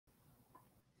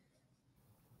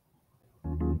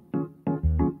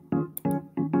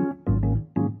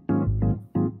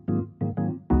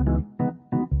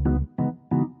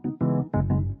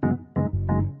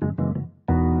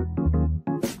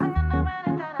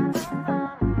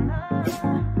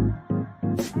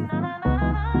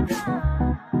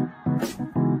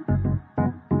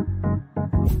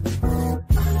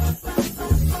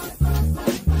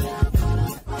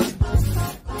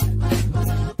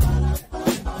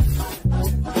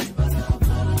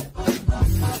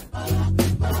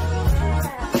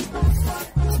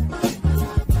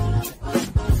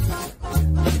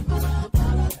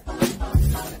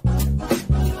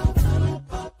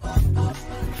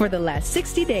For the last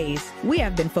 60 days, we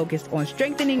have been focused on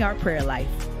strengthening our prayer life.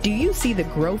 Do you see the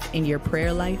growth in your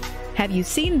prayer life? Have you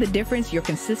seen the difference your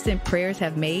consistent prayers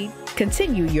have made?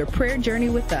 Continue your prayer journey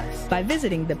with us by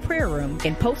visiting the prayer room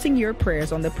and posting your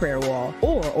prayers on the prayer wall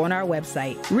or on our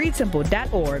website,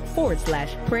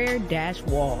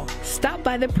 readtemple.org/prayer-wall. Stop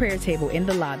by the prayer table in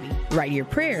the lobby, write your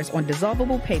prayers on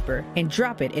dissolvable paper, and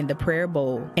drop it in the prayer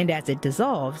bowl. And as it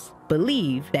dissolves,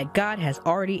 believe that God has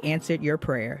already answered your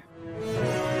prayer.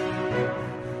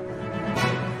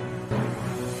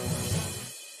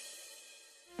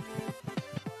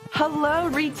 Hello,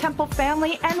 Read Temple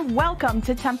family, and welcome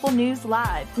to Temple News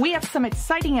Live. We have some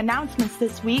exciting announcements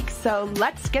this week, so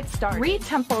let's get started. Read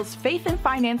Temple's Faith and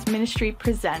Finance Ministry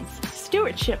presents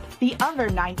Stewardship, the Other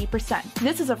 90%.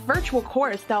 This is a virtual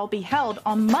course that will be held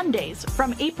on Mondays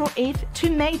from April 8th to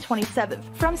May 27th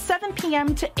from 7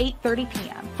 p.m. to 8:30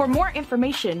 p.m. For more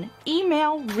information,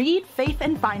 email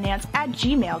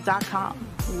readfaithandfinance@gmail.com.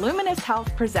 Luminous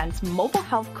Health presents Mobile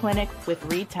Health Clinic with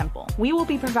Read Temple. We will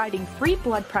be providing free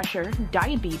blood pressure,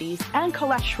 diabetes, and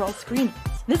cholesterol screenings.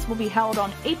 This will be held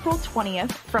on April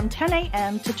 20th from 10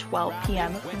 a.m. to 12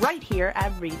 p.m. right here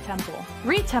at Read Temple.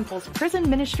 Read Temple's Prison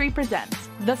Ministry presents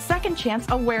the Second Chance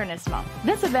Awareness Month.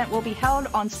 This event will be held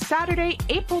on Saturday,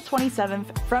 April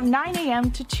 27th from 9 a.m.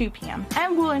 to 2 p.m.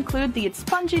 and will include the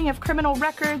expunging of criminal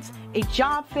records, a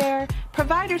job fair,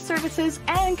 provider services,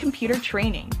 and computer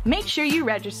training. Make sure you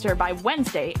register by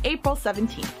Wednesday, April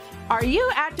 17th. Are you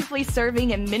actively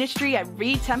serving in ministry at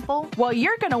Read Temple? Well,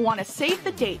 you're going to want to save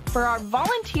the date for our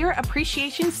Volunteer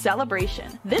Appreciation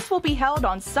Celebration. This will be held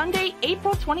on Sunday,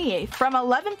 April 28th from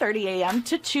 11:30 a.m.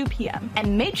 to 2 p.m.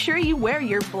 And make sure you wear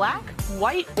your black,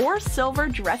 white, or silver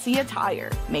dressy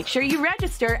attire. Make sure you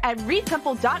register at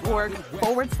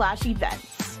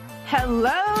readtemple.org/events.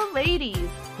 Hello, ladies!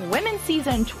 Women's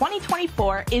Season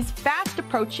 2024 is fast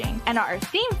approaching, and our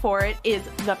theme for it is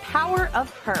The Power of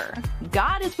Her.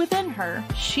 God is within her,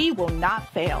 she will not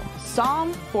fail.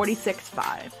 Psalm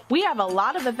 46:5. We have a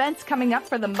lot of events coming up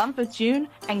for the month of June,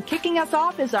 and kicking us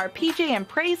off is our PJ and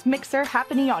Praise Mixer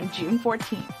happening on June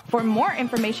 14th. For more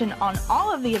information on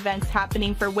all of the events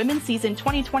happening for Women's Season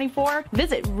 2024,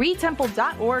 visit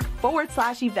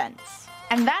readtemple.org/events.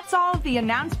 And that's all of the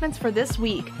announcements for this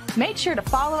week. Make sure to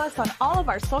follow us on all of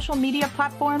our social media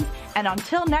platforms, and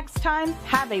until next time,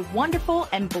 have a wonderful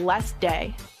and blessed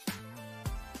day.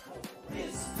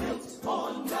 Is built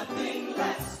on nothing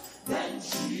less than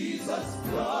Jesus'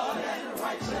 blood and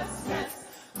righteousness.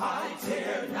 I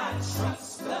dare not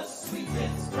trust the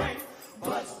sweetest strength,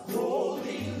 but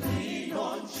wholly lean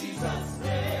on Jesus'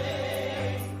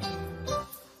 name.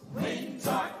 When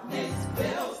darkness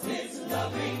veils his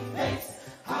loving face,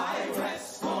 I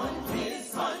rest on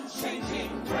his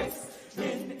unchanging grace.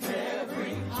 In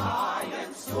every high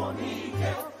and stormy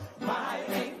gale, my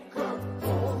anchor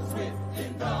holds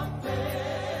within the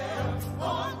veil.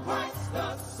 On Christ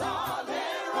the solid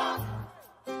rock,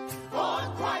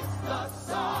 on Christ the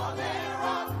solid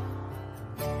rock,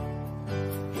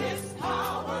 his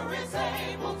power is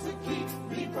able to keep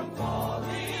me from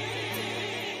falling.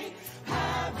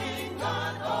 Having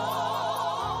done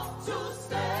all to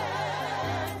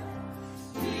stand,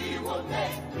 he will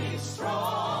make me strong.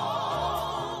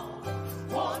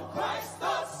 On Christ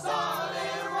the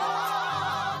solid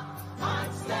rock,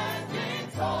 I'm standing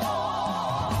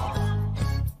tall.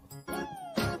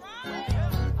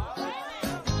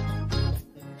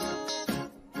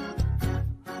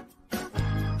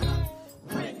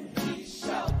 When he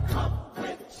shall come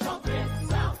with trumpet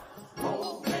sound,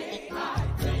 oh may I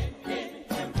then in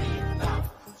him be found.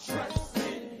 Trust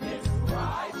in his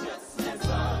righteousness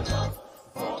alone,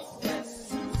 false steps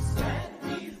to stand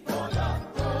before the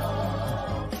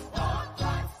throne. On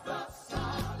Christ the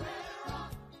solid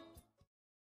rock.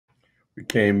 We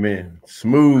came in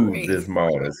smooth this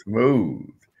morning, smooth.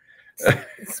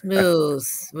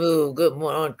 Smooth. Good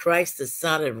morning. On Christ, the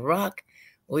solid rock,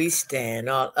 we stand.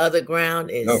 All other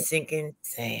ground is sinking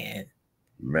sand.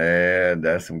 Man,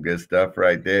 that's some good stuff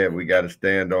right there. We got to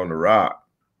stand on the rock.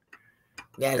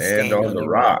 Stand on the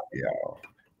rock, y'all.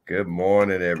 Good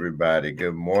morning, everybody.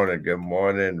 Good morning,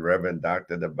 Reverend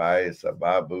Dr. Tobias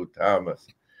Ababu Thomas.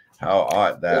 How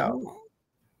art thou?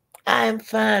 I am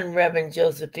fine, Reverend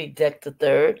Joseph P. Deck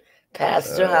III.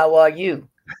 Pastor, how are you?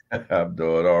 I'm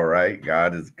doing all right.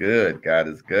 God is good. God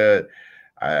is good.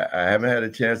 I haven't had a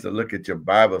chance to look at your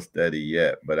Bible study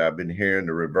yet, but I've been hearing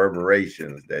the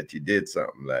reverberations that you did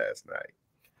something last night.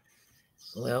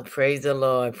 Well, praise the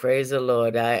Lord. Praise the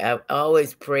Lord. I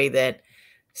always pray that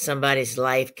somebody's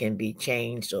life can be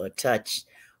changed or touched,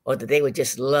 or that they would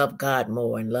just love God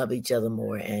more and love each other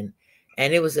more. And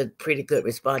it was a pretty good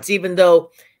response, even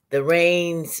though The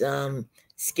rains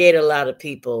scared a lot of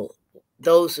people.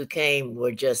 Those who came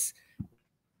were just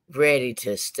ready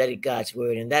to study God's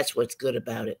word, and that's what's good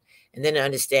about it. And then I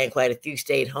understand quite a few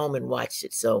stayed home and watched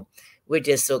it. So we're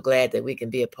just so glad that we can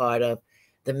be a part of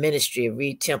the ministry of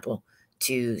Reed Temple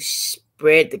to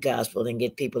spread the gospel and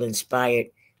get people inspired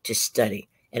to study.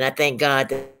 And I thank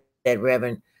God that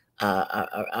Reverend,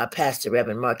 our pastor,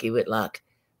 Reverend Marky Whitlock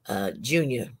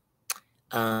Jr.,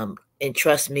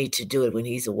 entrusts me to do it when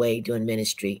he's away doing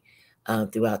ministry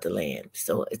throughout the land.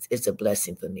 So it's a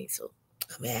blessing for me. So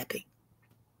I'm happy.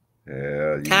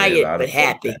 Yeah, tired but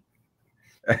happy.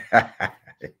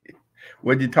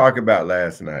 What did you talk about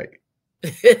last night?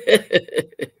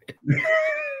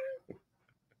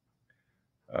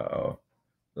 Uh-oh.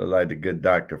 Look like the good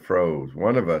doctor froze.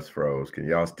 One of us froze. Can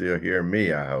y'all still hear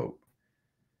me? I hope.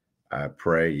 I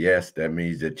pray. Yes, that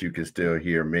means that you can still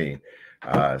hear me.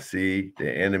 See,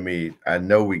 the enemy, I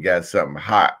know we got something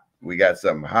hot. We got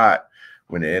something hot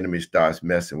when the enemy starts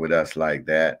messing with us like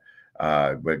that.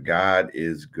 But God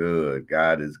is good.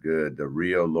 God is good. The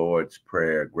real Lord's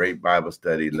Prayer, great Bible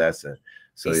study lesson.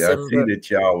 So y'all see that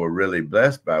y'all were really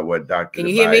blessed by what Dr.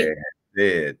 Debaye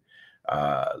said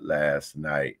last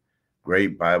night.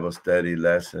 Great Bible study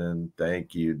lesson.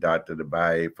 Thank you, Dr.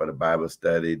 Debaye, for the Bible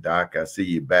study. Doc, I see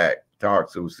you back.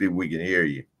 Talk so we'll see if we can hear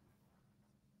you.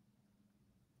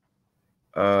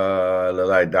 Look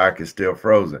like Doc is still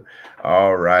frozen.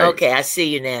 All right. Okay, I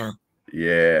see you now.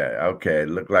 Yeah, okay.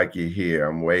 Look like you're here.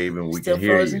 I'm waving. We still can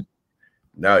hear you.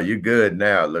 No, you're good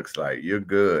now. It looks like you're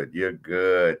good. You're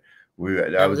good.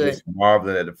 I was just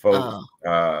marveling at the folks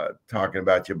talking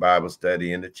about your Bible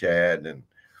study in the chat and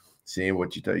seeing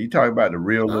what you talk. You talk about the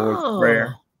real Lord's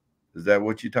Prayer. Is that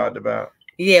what you talked about?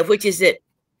 Yeah, which is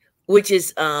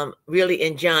really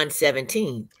in John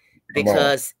 17,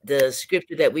 because the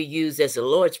scripture that we use as the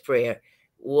Lord's Prayer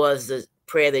was the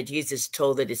prayer that Jesus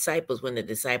told the disciples when the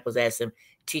disciples asked him,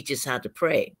 teach us how to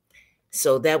pray.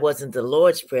 So that wasn't the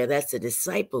Lord's Prayer. That's the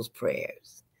disciples'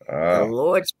 prayers. The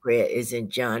Lord's Prayer is in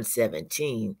John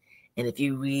 17. And if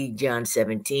you read John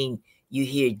 17, you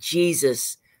hear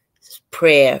Jesus'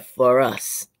 prayer for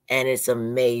us. And it's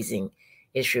amazing.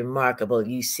 It's remarkable.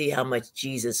 You see how much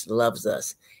Jesus loves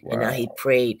us. Wow. And now he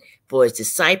prayed for his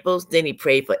disciples. Then he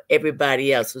prayed for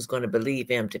everybody else who's going to believe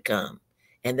him to come.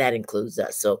 And that includes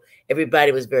us. So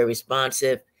everybody was very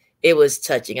responsive. It was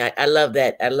touching. I love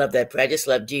that. I love that prayer. I just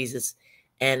love Jesus.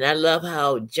 And I love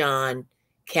how John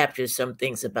captures some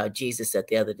things about Jesus that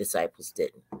the other disciples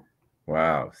didn't.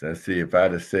 Wow. So let's see, if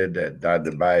I'd have said that,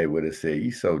 Dr. Baye would have said,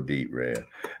 "He's so deep, Red."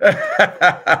 That's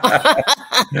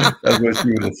what she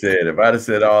would have said. If I'd have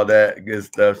said all that good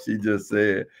stuff she just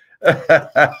said.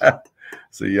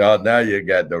 So y'all, now you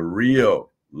got the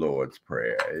real Lord's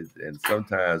Prayer. And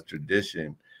sometimes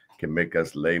tradition can make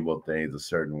us label things a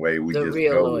certain way. We just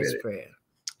go Lord's with it. Prayer.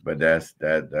 But that's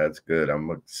good. I'm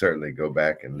gonna certainly go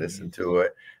back and listen to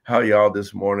it. How y'all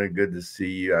this morning? Good to see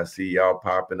you. I see y'all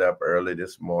popping up early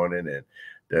this morning, and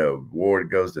the award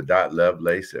goes to Dot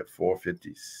Lovelace at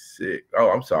 4:56.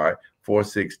 Oh, I'm sorry,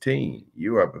 4:16.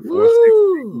 You up at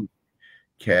 4:16.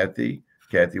 Kathy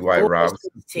White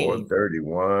Robinson,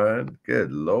 4:31.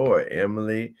 Good Lord,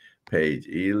 Emily Page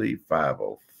Ely,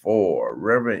 5:04.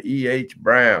 Reverend E.H.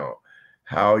 Brown.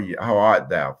 How art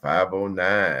thou?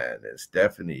 5:09. And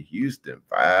Stephanie Houston,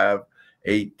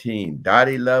 5:18.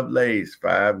 Dottie Lovelace,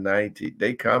 5:19.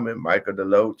 They coming. Michael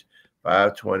DeLoach,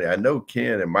 5:20. I know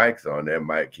Ken and Mike's on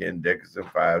there. Ken Dickerson,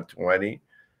 5:20.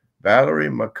 Valerie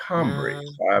Montgomery,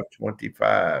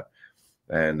 5:25.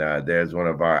 And there's one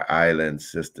of our island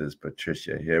sisters,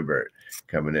 Patricia Hibbert,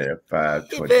 coming in at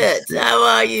 5:26. How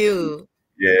are you?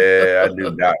 Yeah, I knew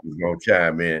Doc was going to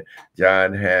chime in.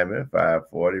 John Hammond,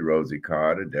 5:40. Rosie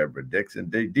Carter, Deborah Dixon,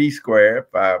 D Square,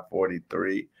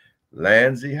 5:43.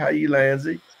 Lansy, how you,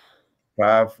 Lansy?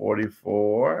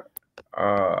 5:44.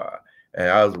 And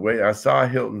I was waiting. I saw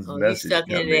Hilton's message. You stuck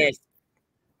in there.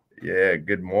 Yeah,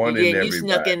 good morning, everybody. You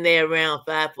snuck in there around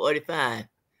 5:45.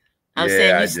 I was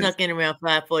saying you snuck in around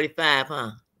 5:45,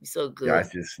 huh? You're so good. I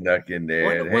just snuck in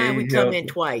there. Why we come in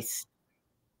twice?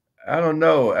 I don't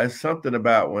know. It's something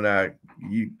about when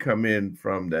you come in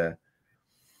from the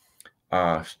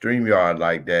StreamYard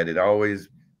like that. It always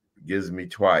gives me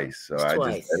twice. So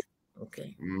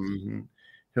Okay.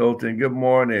 Hilton, good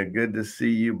morning. Good to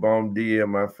see you. Bon dia,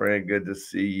 my friend. Good to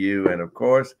see you. And of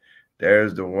course,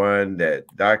 there's the one that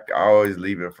Doc always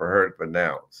leave it for her to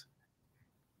pronounce.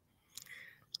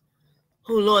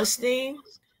 Who, Lord Steen?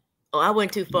 Oh, I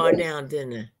went too far down,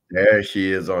 didn't I? There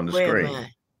she is on the screen. Am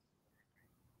I?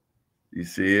 You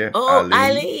see it? Oh,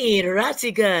 Eileen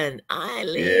Rattigan.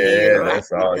 Yeah,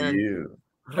 that's all you.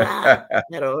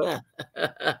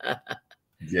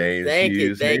 James Thank you.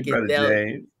 Hughes. Hey, Thank you. Brother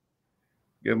James.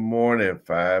 Good morning,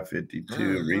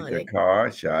 552. Rita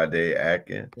Carr, Sade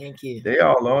Atkins. Thank you. They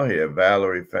all on here.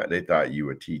 Valerie, they thought you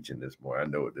were teaching this morning. I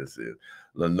know what this is.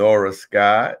 Lenora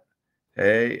Scott.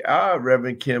 Hey,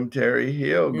 Reverend Kim Terry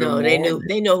Hill. Good morning.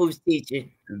 They know who's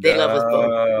teaching. They love us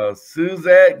both.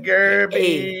 Suzette Gerby.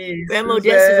 Hey, Remo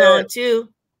Odessa's on too.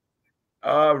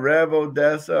 Rev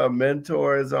Odessa, a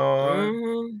mentor, is on.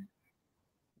 Mm-hmm.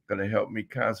 Gonna help me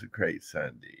consecrate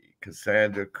Sunday.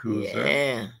 Cassandra Kuzer.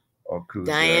 Yeah. Or Kuzer.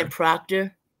 Diane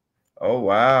Proctor. Oh,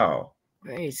 wow.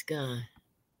 Praise God.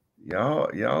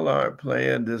 Y'all aren't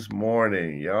playing this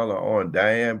morning. Y'all are on.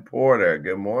 Diane Porter.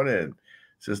 Good morning,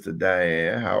 Sister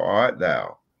Diane. How art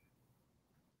thou?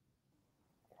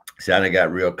 See, I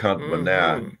got real comfortable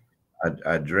now.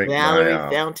 I drink Valerie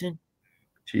my Fountain.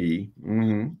 Tea.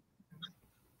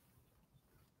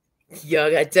 Y'all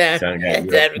got time. Got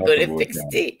time to go to fix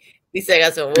tea. At least I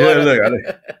got some water. Yeah,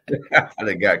 look,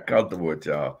 I got comfortable with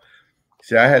y'all.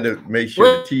 See, I had to make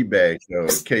sure the tea bag, so in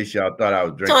case y'all thought I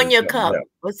was drinking. What's on your cup? Else.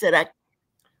 What's that?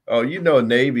 Oh, you know,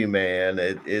 Navy, man.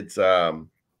 It's a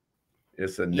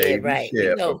Navy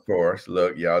ship, of course.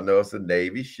 Look, y'all know it's a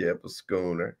Navy ship, a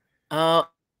schooner. Oh,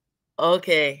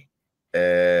 okay.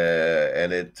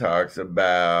 And it talks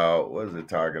about, what is it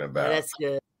talking about? Oh, that's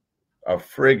good. A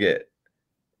frigate.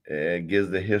 It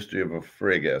gives the history of a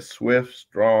frigate, a swift,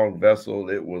 strong vessel.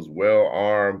 It was well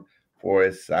armed for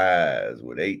its size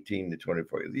with 18 to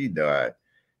 24. You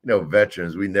know,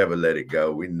 veterans, we never let it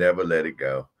go. We never let it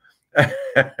go.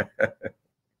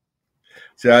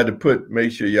 So I had to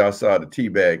make sure y'all saw the tea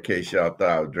bag in case y'all thought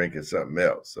I was drinking something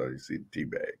else. So you see the tea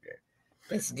bag there.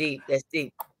 That's deep. That's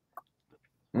deep.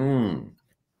 Yeah,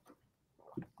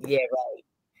 right.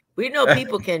 We know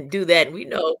people can do that. We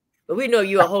know, but we know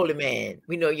you're a holy man.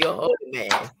 We know you're a holy man.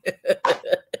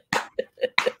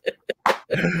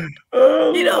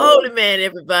 You're the holy man,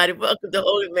 everybody. Welcome to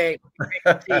Holy Man.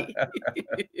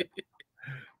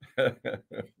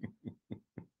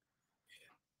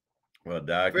 Well,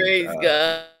 Doc, praise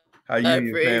God. How you and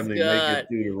your family make it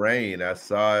through the rain? I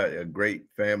saw a great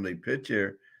family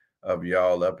picture of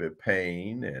y'all up at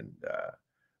Payne and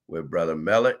with Brother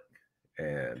Mellick.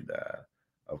 And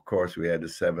of course, we had the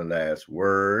 7 last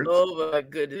words. Oh, my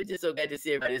goodness. We're just so glad to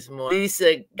see everybody this morning.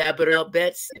 Lisa Gabriel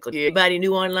Betts. Anybody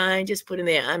new online? Just put in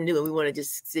there. I'm new, and we want to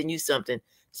just send you something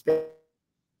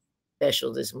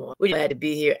special this morning. We're glad to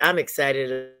be here. I'm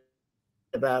excited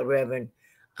about Reverend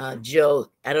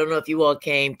Joe. I don't know if you all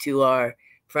came to our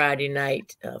Friday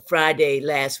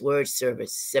last word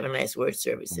service, 7 last word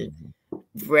service. And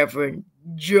Reverend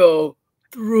Joe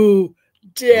threw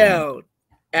down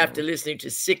after listening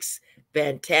to 6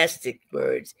 fantastic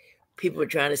words. People were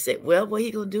trying to say, well, what are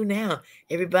you going to do now?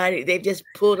 Everybody, they've just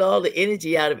pulled all the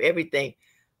energy out of everything.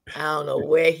 I don't know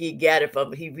where he got it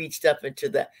from. He reached up into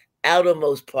the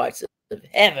outermost parts of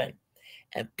heaven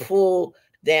and pulled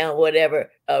down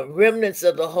whatever remnants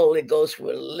of the Holy Ghost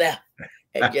were left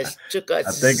and just took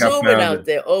us zooming out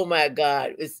there. Oh, my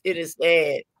God. It is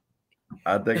sad.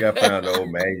 I think I found the old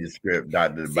manuscript.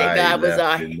 Dr. God was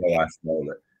our... didn't know I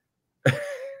stole it.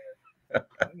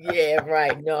 Yeah,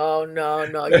 right. No.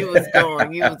 You was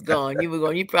gone. You was gone. You were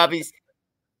gone. You probably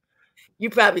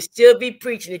still be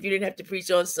preaching if you didn't have to preach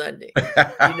on Sunday.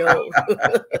 You know.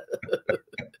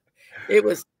 It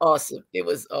was awesome. It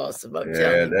was awesome. I'm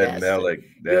telling you, that Pastor.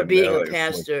 You're being a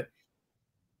pastor.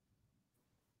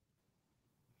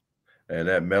 And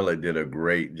that Mellick did a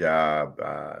great job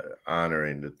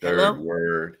honoring the 3rd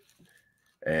word.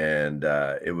 And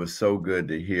it was so good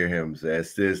to hear him say,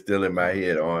 it's still in my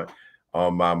head, on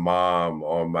my mom,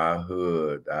 on my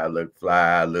hood. I look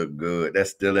fly, I look good.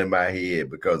 That's still in my head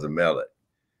because of Mellick.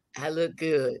 I look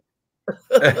good.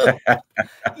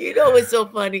 You know, it's so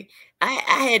funny. I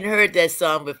hadn't heard that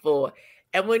song before.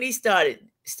 And when he started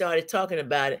talking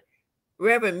about it,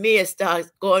 Reverend Mia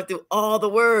starts going through all the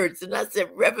words. And I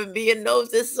said, Reverend Mia knows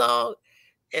this song.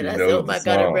 And I said, oh my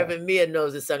God, if Reverend Mia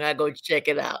knows this song, I go check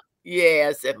it out. Yeah,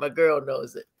 I said, my girl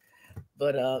knows it.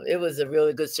 But it was a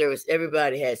really good service.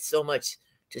 Everybody had so much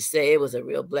to say. It was a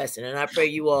real blessing. And I pray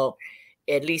you all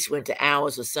at least went to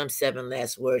ours or some 7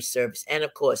 last word service. And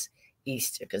of course,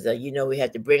 Easter, because you know we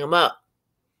had to bring them up.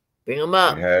 Bring them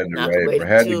up. We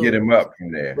had to get him up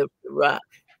from there. The rock.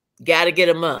 Got to get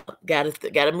him up. Got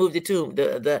to move the tomb,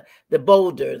 the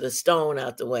boulder, the stone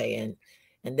out the way.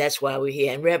 And that's why we're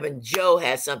here. And Reverend Joe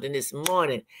has something this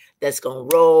morning that's going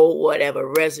to roll whatever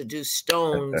residue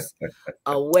stones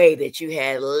away that you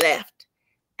had left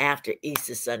after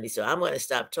Easter Sunday. So I'm going to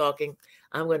stop talking.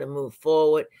 I'm going to move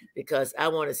forward because I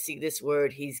want to see this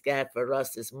word he's got for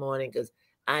us this morning, because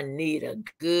I need a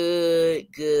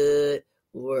good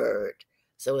word.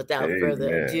 So without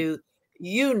further ado,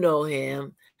 you know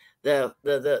him,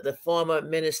 the former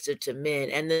minister to men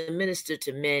and the minister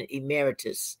to men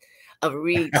emeritus of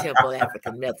Reed Temple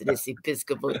African Methodist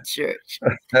Episcopal Church,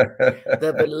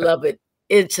 the beloved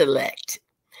intellect,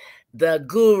 the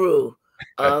guru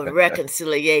of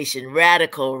reconciliation,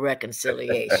 radical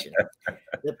reconciliation,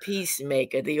 the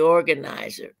peacemaker, the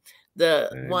organizer, the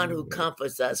one who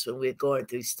comforts us when we're going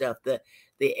through stuff, the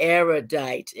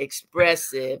erudite,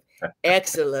 expressive,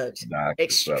 excellent,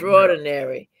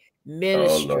 extraordinary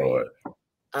ministry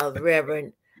of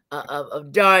Reverend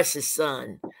of Darcy's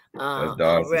son,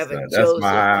 Reverend Joseph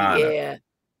Pierre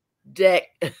Deck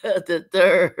the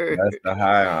third. That's the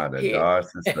high honor,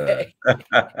 Darcy's son.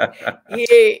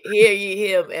 Hear ye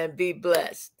him and be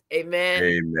blessed. Amen.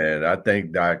 Amen. I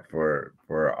thank Doc for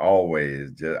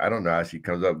always just, I don't know how she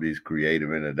comes up with these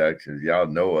creative introductions. Y'all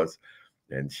know us,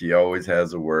 and she always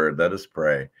has a word. Let us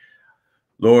pray.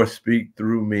 Lord, speak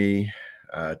through me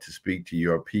to speak to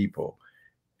your people.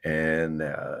 And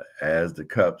as the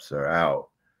cups are out,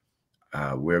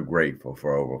 we're grateful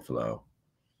for overflow.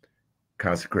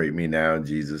 Consecrate me now in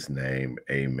Jesus' name.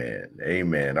 Amen.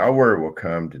 Amen. Our word will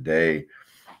come today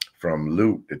from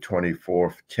Luke, the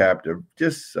 24th chapter,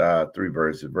 just 3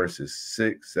 verses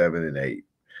 6, 7, and 8.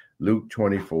 Luke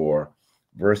 24,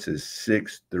 verses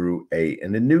 6 through 8.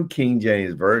 And the New King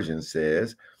James Version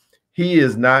says, "He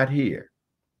is not here,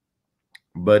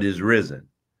 but is risen.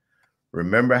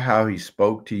 Remember how he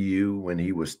spoke to you when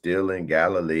he was still in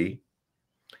Galilee,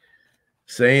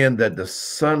 saying that the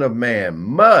Son of Man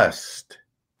must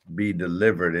be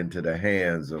delivered into the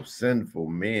hands of sinful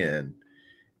men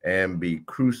and be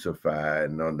crucified,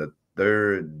 and on the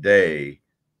third day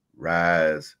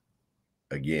rise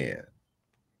again."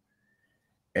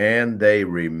 And they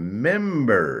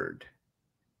remembered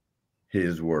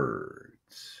his words.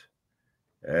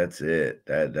 That's it.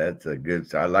 That's a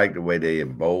good, I like the way they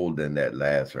emboldened that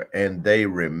last word. And they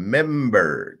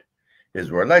remembered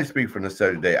his word. Let's speak from the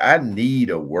subject today. I need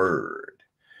a word.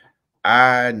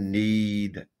 I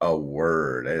need a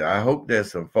word. And I hope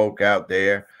there's some folk out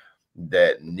there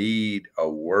that need a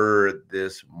word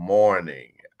this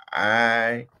morning.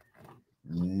 I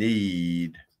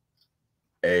need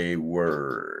a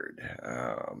word.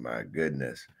 Oh my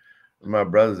goodness. My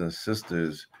brothers and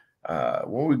sisters,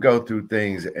 when we go through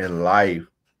things in life,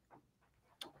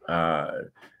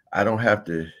 I don't have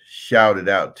to shout it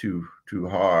out too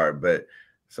hard, but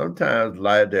sometimes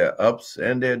there are ups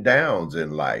and there are downs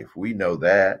in life. We know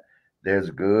that.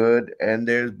 There's good and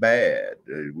there's bad.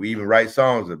 We even write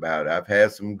songs about it. I've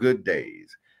had some good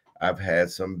days. I've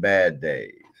had some bad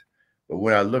days. But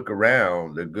when I look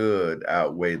around, the good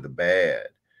outweigh the bad.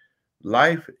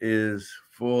 Life is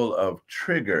full of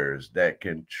triggers that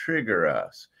can trigger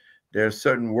us. There are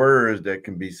certain words that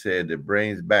can be said that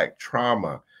brings back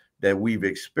trauma that we've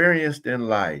experienced in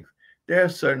life. There are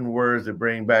certain words that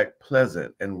bring back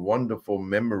pleasant and wonderful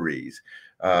memories,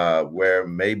 where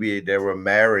maybe there were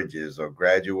marriages or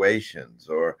graduations,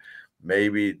 or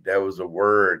maybe there was a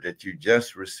word that you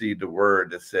just received, a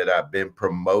word that said, "I've been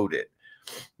promoted."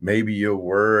 Maybe your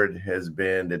word has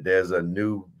been that there's a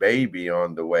new baby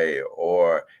on the way,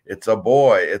 or it's a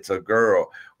boy, it's a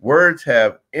girl. Words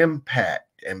have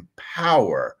impact and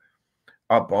power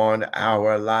upon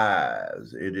our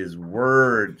lives. It is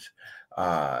words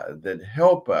that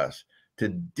help us to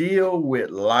deal with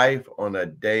life on a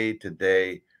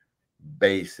day-to-day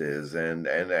basis. And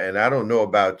I don't know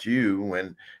about you,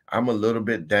 when I'm a little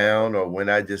bit down or when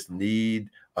I just need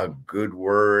a good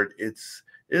word,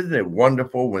 isn't it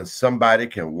wonderful when somebody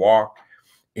can walk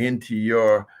into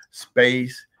your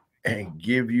space and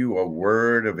give you a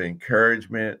word of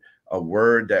encouragement, a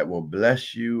word that will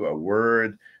bless you, a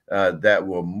word that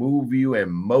will move you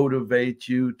and motivate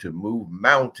you to move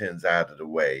mountains out of the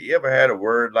way? You ever had a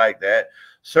word like that?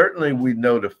 Certainly we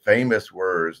know the famous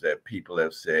words that people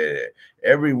have said.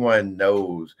 Everyone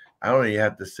knows. I don't even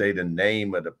have to say the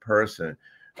name of the person.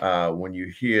 When you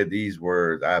hear these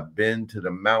words, "I've been to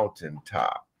the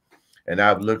mountaintop and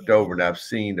I've looked over and I've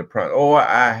seen the front," or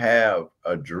 "I have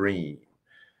a dream.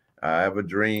 I have a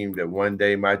dream that one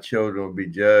day my children will be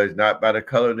judged not by the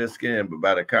color of their skin, but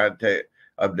by the content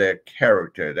of their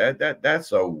character."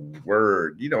 That's a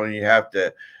word. You don't even have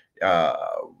to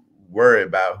worry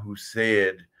about who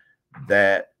said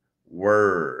that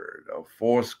word.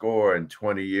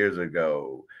 20 years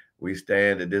ago, we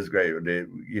stand at this great,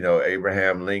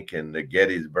 Abraham Lincoln, the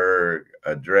Gettysburg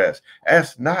Address.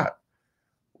 Ask not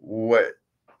what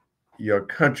your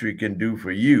country can do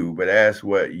for you, but ask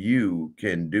what you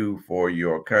can do for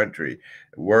your country.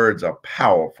 Words are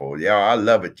powerful. Y'all, I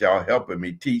love it. Y'all helping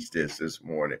me teach this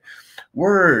morning.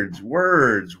 Words,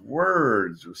 words,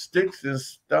 words. Sticks and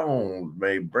stones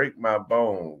may break my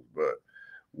bones, but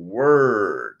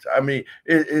words. I mean,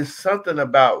 it's something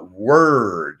about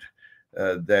word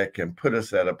that can put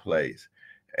us at a place.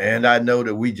 And I know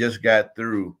that we just got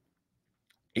through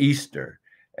Easter.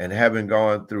 And having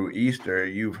gone through Easter,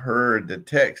 you've heard the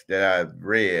text that I've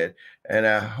read, and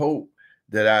I hope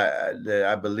that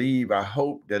I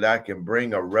hope that I can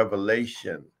bring a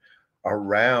revelation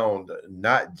around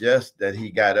not just that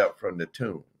he got up from the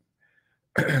tomb.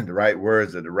 The right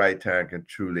words at the right time can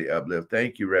truly uplift.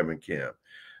 Thank you, Reverend Kim.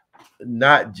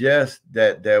 Not just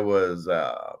that there was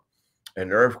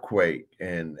an earthquake,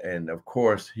 and of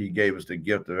course he gave us the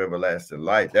gift of everlasting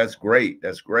life. That's great.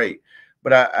 That's great.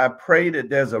 But I pray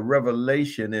that there's a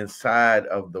revelation inside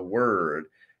of the word,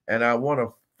 and I want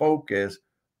to focus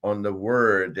on the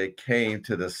word that came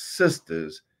to the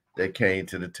sisters that came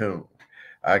to the tomb.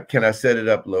 Can I set it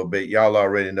up a little bit? Y'all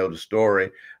already know the story.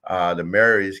 The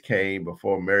Marys came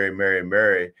before Mary, Mary,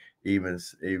 Mary even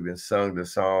sung the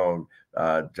song,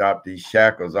 drop these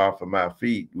shackles off of my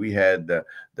feet. We had the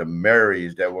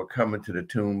Marys that were coming to the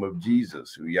tomb of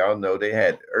Jesus, who y'all know they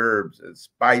had herbs and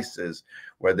spices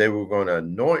where they were going to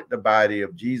anoint the body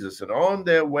of Jesus. And on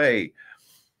their way,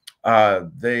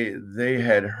 they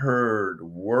had heard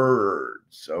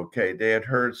words. Okay, they had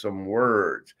heard some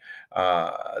words.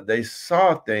 They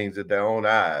saw things with their own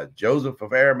eyes. Joseph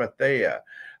of Arimathea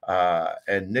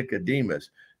and Nicodemus,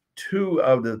 two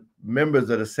of the members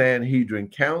of the Sanhedrin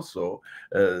Council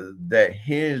that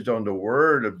hinged on the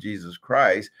word of Jesus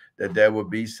Christ, that there would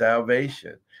be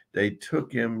salvation. They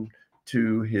took him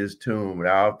to his tomb. And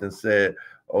I often said,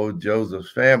 oh,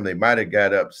 Joseph's family might have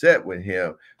got upset with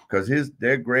him because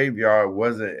their graveyard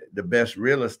wasn't the best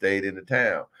real estate in the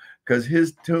town, because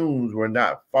his tombs were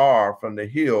not far from the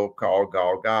hill called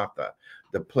Golgotha,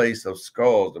 the place of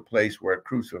skulls, the place where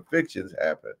crucifixions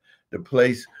happened, the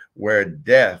place where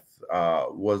death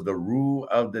was the rule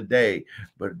of the day.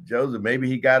 But Joseph, maybe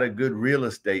he got a good real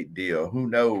estate deal, who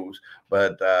knows?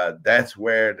 But that's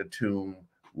where the tomb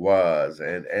was.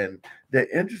 And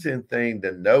the interesting thing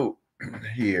to note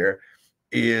here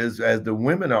is, as the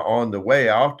women are on the way,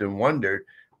 I often wondered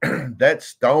that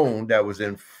stone that was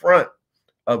in front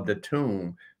of the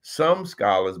tomb, some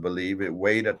scholars believe it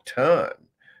weighed a ton,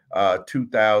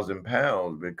 2,000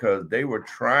 pounds, because they were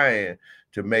trying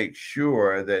to make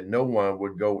sure that no one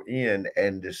would go in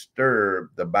and disturb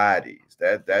the bodies.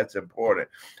 That's important.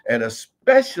 And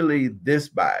especially this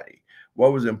body.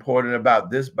 What was important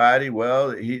about this body?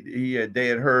 Well, they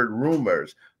had heard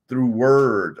rumors through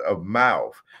word of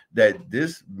mouth that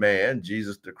this man,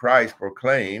 Jesus the Christ,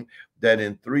 proclaimed that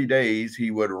in 3 days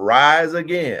he would rise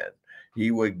again.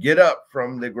 He would get up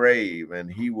from the grave, and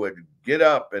he would get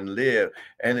up and live.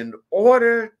 And in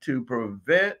order to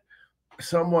prevent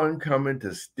someone coming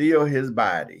to steal his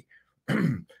body,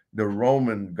 the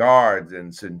Roman guards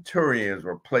and centurions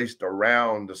were placed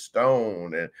around the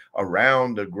stone and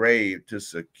around the grave to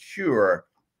secure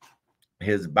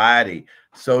his body,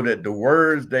 so that the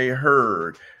words they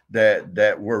heard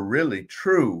that were really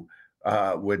true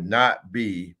would not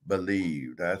be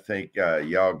believed. I think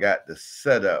y'all got the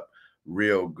setup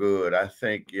real good. I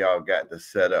think y'all got the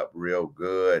setup real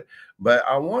good. But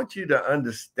I want you to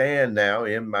understand now,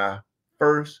 in my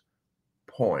first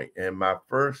point, my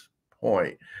first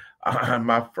point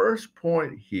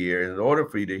here, in order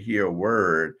for you to hear a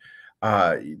word,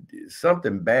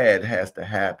 something bad has to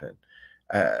happen.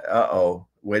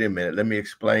 Wait a minute. Let me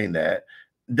explain that.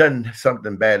 Doesn't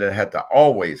something bad that have to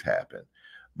always happen?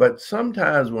 But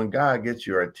sometimes when God gets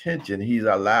your attention, he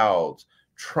allows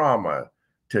trauma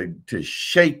to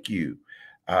shake you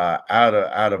out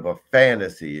of a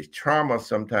fantasy. Trauma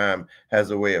sometimes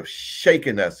has a way of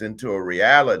shaking us into a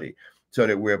reality so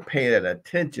that we're paying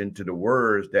attention to the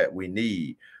words that we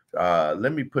need.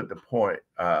 Let me put the point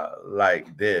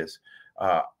like this.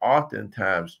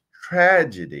 Oftentimes,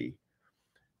 tragedy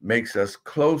makes us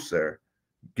closer,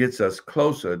 gets us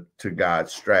closer to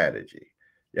God's strategy.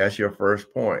 That's your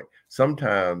first point.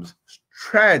 Sometimes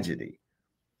tragedy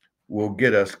will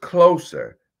get us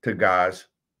closer to God's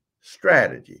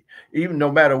strategy. Even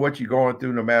no matter what you're going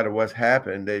through, no matter what's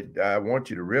happened, I want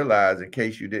you to realize, in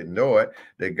case you didn't know it,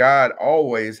 that God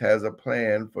always has a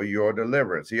plan for your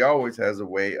deliverance. He always has a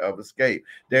way of escape.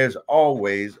 There's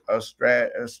always a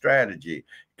strategy.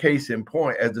 case in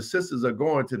point, as the sisters are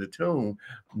going to the tomb,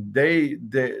 they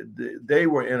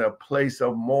were in a place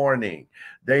of mourning.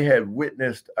 They had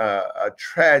witnessed a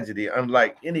tragedy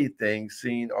unlike anything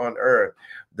seen on earth.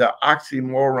 The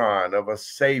oxymoron of a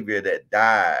Savior that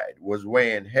died was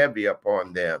weighing heavy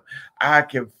upon them. I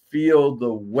can feel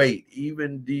the weight,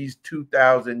 even these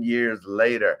 2,000 years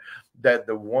later, that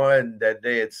the one that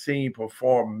they had seen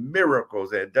perform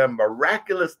miracles and done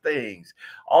miraculous things,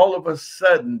 all of a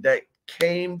sudden that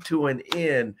came to an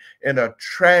end in a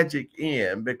tragic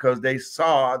end because they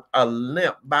saw a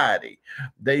limp body.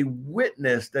 They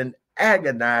witnessed an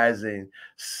agonizing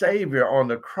Savior on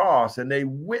the cross, and they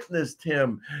witnessed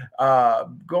him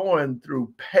going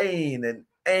through pain and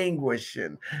anguish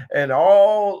and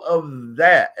all of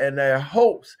that, and their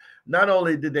hopes. Not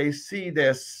only did they see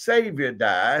their Savior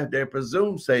die, their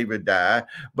presumed Savior die,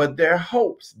 but their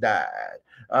hopes died.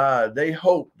 They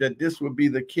hoped that this would be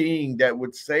the king that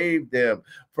would save them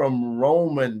from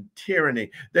Roman tyranny.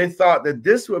 They thought that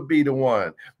this would be the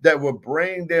one that would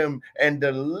bring them and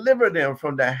deliver them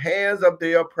from the hands of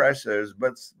the oppressors.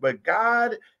 But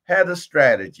God had a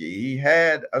strategy. He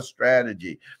had a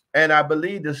strategy. And I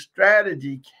believe the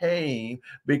strategy came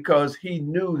because he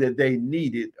knew that they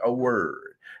needed a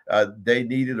word. They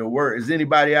needed a word. Does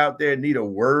anybody out there need a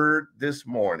word this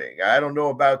morning? I don't know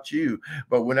about you,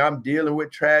 but when I'm dealing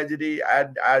with tragedy,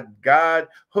 God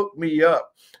hooked me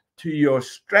up to your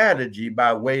strategy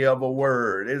by way of a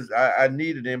word. I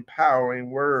need an empowering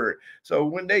word. So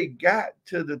when they got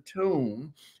to the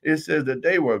tomb, it says that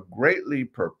they were greatly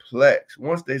perplexed.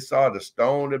 Once they saw the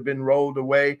stone had been rolled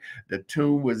away, the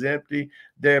tomb was empty,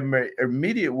 their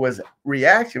immediate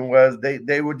reaction was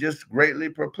they were just greatly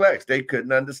perplexed. They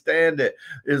couldn't understand it.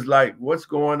 It's like, what's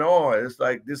going on? It's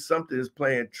like something is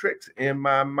playing tricks in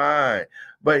my mind.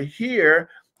 But here,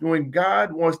 when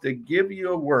God wants to give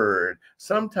you a word,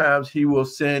 sometimes he will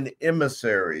send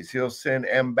emissaries. He'll send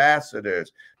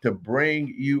ambassadors to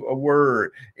bring you a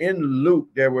word. In Luke,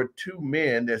 there were two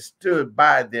men that stood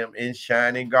by them in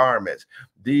shining garments.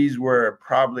 These were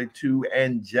probably two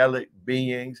angelic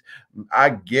beings. I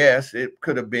guess it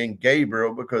could have been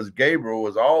Gabriel, because Gabriel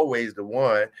was always the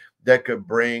one that could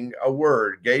bring a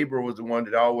word. Gabriel was the one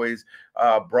that always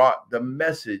brought the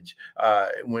message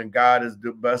when God is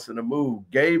busting a move.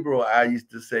 Gabriel, I used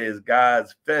to say, is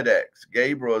God's FedEx.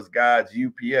 Gabriel is God's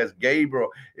UPS. Gabriel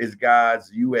is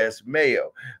God's US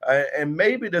mail. And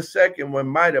maybe the second one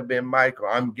might have been Michael.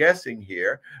 I'm guessing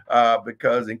here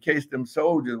because in case them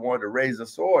soldiers wanted to raise a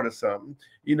sword or something,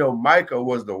 you know, Michael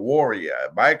was the warrior.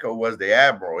 Michael was the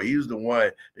admiral. He was the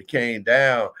one that came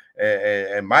down,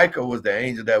 and Michael was the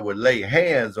angel that would lay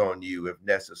hands on you if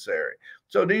necessary.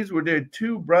 So these were their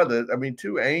two brothers,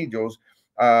 two angels.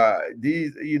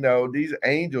 These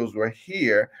angels were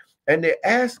here, and they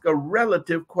asked a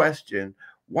relative question.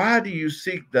 Why do you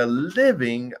seek the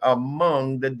living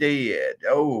among the dead?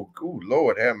 Oh,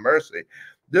 Lord, have mercy.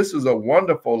 This is a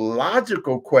wonderful,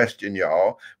 logical question,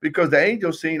 y'all, because the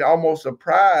angels seemed almost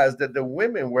surprised that the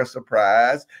women were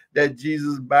surprised that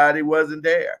Jesus' body wasn't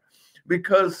there.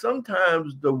 Because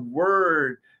sometimes the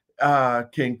word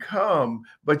can come,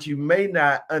 but you may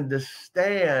not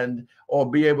understand or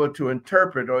be able to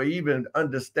interpret or even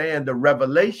understand the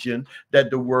revelation that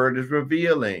the word is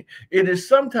revealing. It is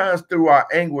sometimes through our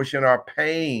anguish and our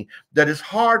pain that it's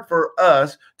hard for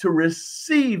us to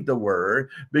receive the word,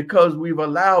 because we've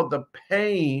allowed the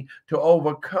pain to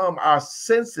overcome our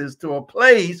senses to a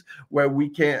place where we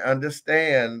can't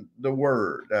understand the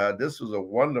word. This was a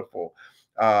wonderful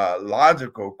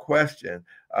logical question.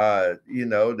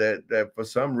 That for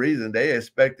some reason they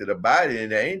expected a body,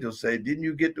 and the angels say, didn't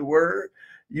you get the word?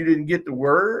 You didn't get the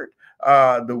word?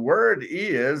 The word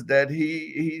is that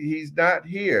he's not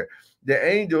here. The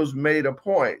angels made a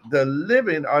point. The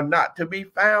living are not to be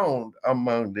found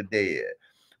among the dead.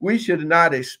 We should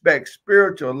not expect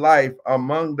spiritual life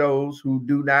among those who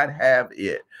do not have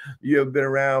it. You have been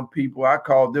around people, I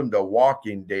call them the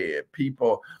walking dead,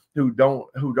 people who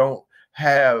don't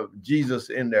have Jesus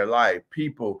in their life,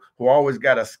 people who always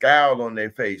got a scowl on their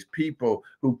face, people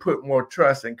who put more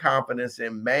trust and confidence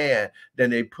in man than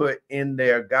they put in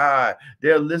their God.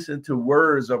 They'll listen to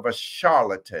words of a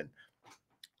charlatan,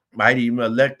 might even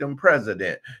elect them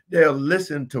president. They'll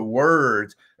listen to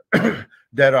words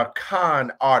that are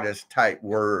con artist type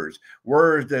words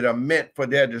that are meant for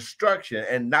their destruction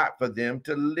and not for them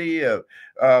to live.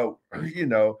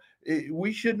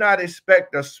 We should not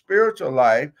expect a spiritual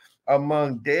life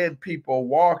among dead people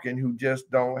walking who just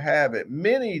don't have it.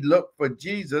 Many look for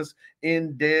Jesus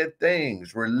in dead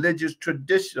things. Religious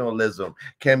traditionalism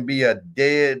can be a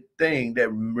dead thing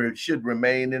that should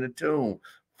remain in a tomb.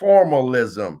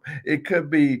 Formalism, it could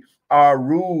be our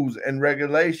rules and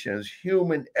regulations,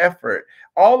 human effort.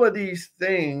 All of these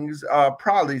things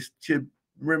probably should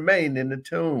remain in the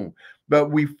tomb. But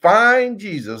we find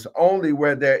Jesus only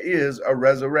where there is a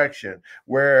resurrection,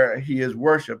 where he is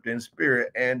worshiped in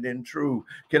spirit and in truth.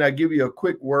 Can I give you a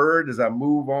quick word as I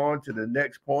move on to the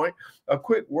next point? A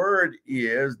quick word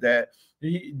is that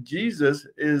Jesus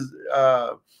is,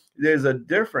 there's a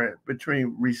difference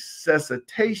between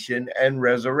resuscitation and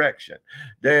resurrection.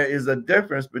 There is a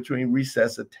difference between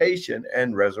resuscitation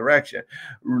and resurrection.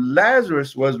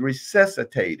 Lazarus was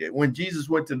resuscitated. When Jesus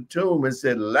went to the tomb and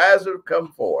said, Lazarus,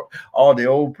 come forth, all the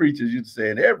old preachers used to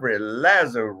say, and every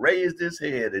Lazarus raised his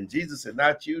head. And Jesus said,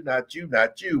 not you, not you,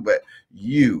 not you, but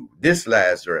you, this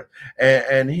Lazarus.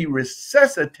 And he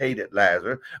resuscitated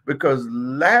Lazarus because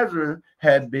Lazarus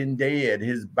had been dead.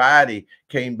 His body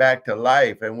came back to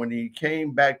life. And when he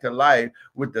came back to life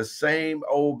with the same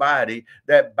old body,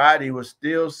 that body was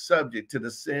still subject to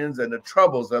the sins and the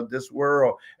troubles of this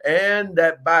world. And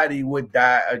that body would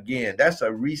die again. That's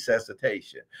a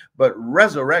resuscitation. But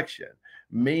resurrection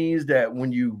means that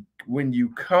when you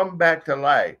come back to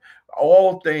life,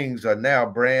 all things are now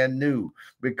brand new,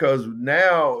 because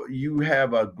now you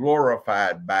have a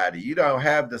glorified body. You don't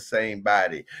have the same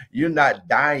body. You're not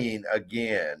dying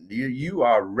again. You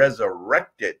are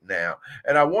resurrected now.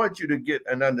 And I want you to get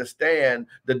and understand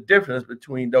the difference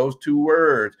between those two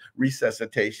words,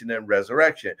 resuscitation and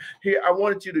resurrection. Here, I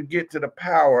want you to get to the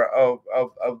power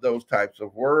of those types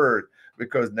of words,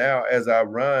 because now as I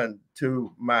run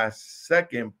to my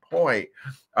second point,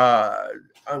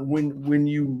 when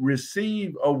you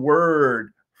receive a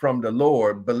word from the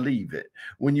Lord, believe it.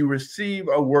 When you receive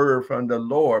a word from the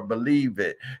Lord, believe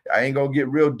it. I ain't gonna get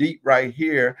real deep right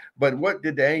here, but what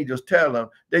did the angels tell them?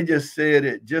 They just said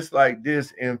it just like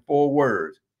this in 4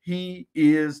 words. He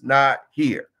is not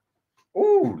here.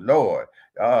 Oh, Lord.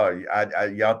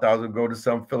 Y'all thought I was going to go to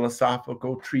some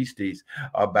philosophical treatise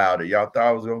about it. Y'all thought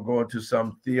I was going to go into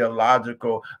some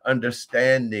theological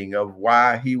understanding of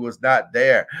why he was not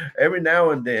there. Every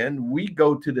now and then we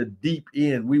go to the deep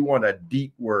end. We want a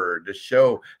deep word to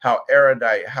show how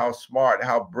erudite, how smart,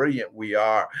 how brilliant we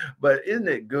are. But isn't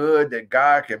it good that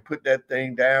God can put that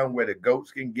thing down where the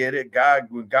goats can get it?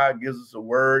 When God gives us a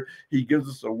word, he gives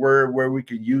us a word where we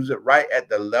can use it right at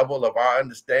the level of our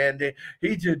understanding.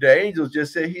 The angels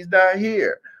just said he's not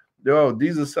here. No,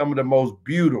 these are some of the most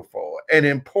beautiful and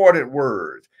important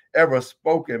words ever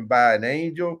spoken by an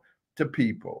angel to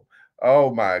people.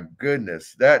 Oh my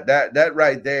goodness, that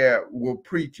right there will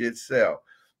preach itself.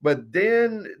 But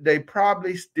then they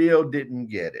probably still didn't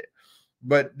get it.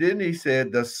 But then he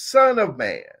said, the Son of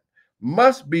Man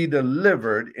must be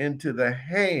delivered into the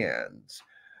hands,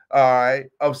 all right,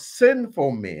 of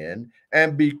sinful men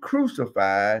and be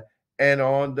crucified, and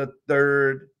on the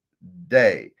 3rd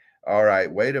day. All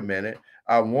right, wait a minute.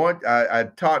 I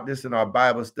taught this in our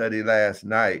Bible study last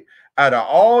night. Out of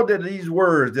all of these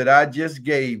words that I just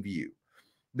gave you,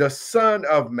 the Son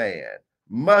of Man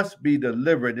must be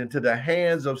delivered into the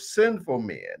hands of sinful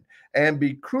men and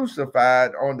be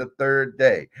crucified on the 3rd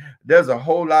day. There's a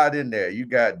whole lot in there. You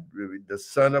got the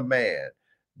Son of Man,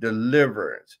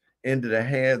 deliverance into the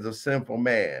hands of sinful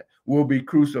man, will be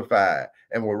crucified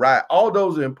and will rise. All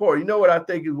those are important. You know what I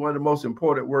think is one of the most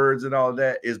important words in all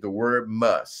that is the word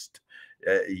must.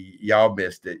 Y'all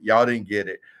missed it. Y'all didn't get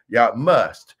it. Y'all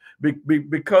must.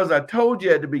 Because I told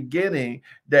you at the beginning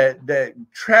that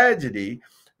tragedy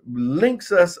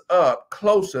links us up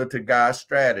closer to God's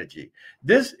strategy.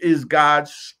 This is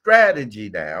God's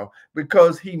strategy now,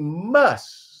 because he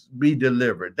must be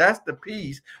delivered. That's the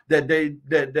piece that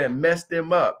that messed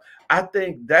them up. I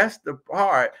think that's the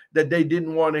part that they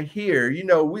didn't want to hear. You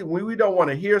know, we don't want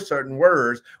to hear certain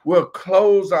words. We'll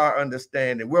close our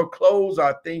understanding. We'll close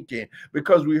our thinking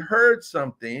because we heard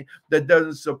something that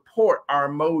doesn't support our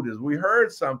motives. We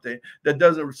heard something that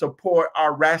doesn't support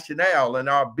our rationale and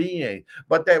our being.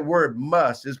 But that word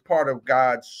must is part of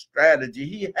God's strategy.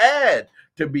 He had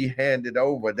to be handed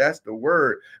over. That's the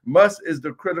word. Must is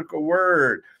the critical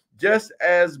word. Just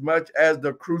as much as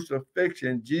the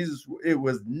crucifixion, Jesus, it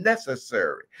was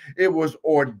necessary. It was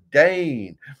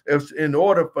ordained. It's in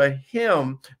order for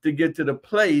him to get to the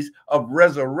place of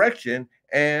resurrection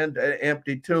and an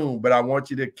empty tomb. But I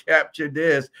want you to capture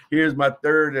this. Here's my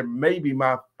third and maybe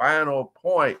my final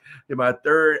point. My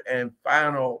third and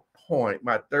final point.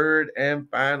 My third and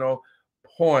final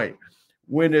point.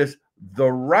 When it's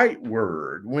the right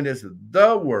word, when it's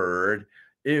the word,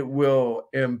 it will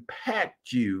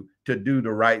impact you to do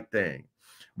the right thing,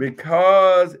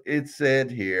 because it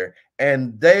said here,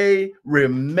 and they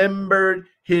remembered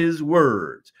his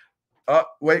words.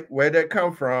 Wait, where'd that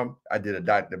come from? I did a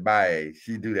Dr. Bae.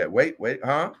 She do that. Wait,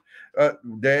 huh?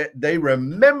 They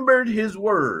remembered his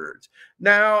words.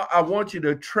 Now I want you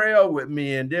to trail with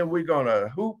me, and then we're gonna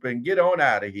hoop and get on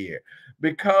out of here,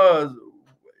 because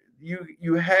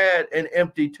you had an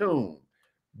empty tomb.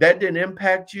 That didn't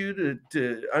impact you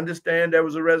to understand there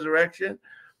was a resurrection.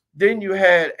 Then you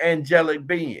had angelic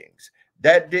beings.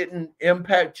 That didn't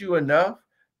impact you enough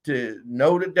to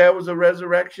know that there was a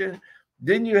resurrection.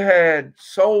 Then you had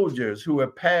soldiers who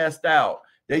had passed out.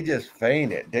 They just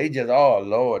fainted. They just, oh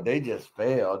Lord, they just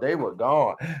fell. They were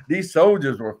gone. These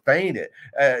soldiers were fainted.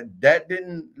 That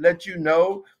didn't let you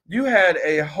know. You had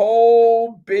a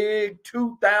whole big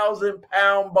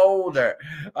 2,000-pound boulder,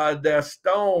 their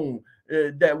stone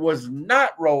that was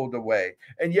not rolled away,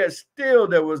 and yet still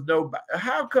there was no.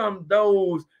 How come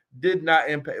those did not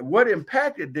impact? What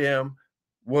impacted them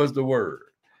was the word.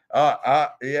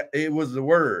 It was the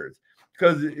words,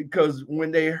 because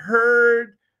when they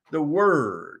heard the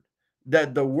word,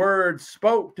 that the word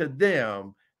spoke to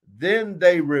them, then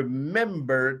they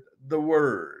remembered the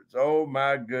words. Oh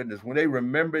my goodness! When they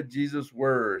remembered Jesus'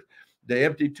 words, the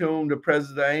empty tomb, the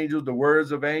presence of angels, the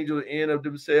words of angels in of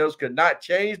themselves could not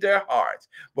change their hearts.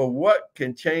 But what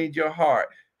can change your heart?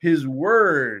 His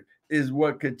word is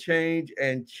what could change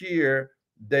and cheer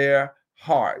their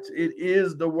hearts. It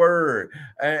is the word.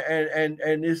 And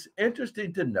it's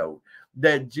interesting to note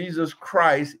that Jesus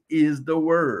Christ is the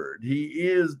word. He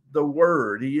is the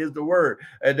word. He is the word.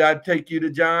 And I take you to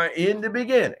John. In the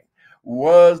beginning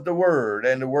was the word,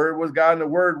 and the word was God, and the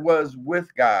word was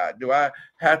with God. Do I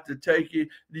have to take you?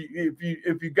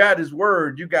 If you got his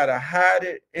word, you got to hide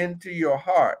it into your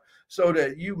heart so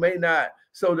that you may not,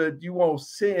 so that you won't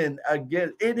sin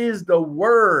against. It is the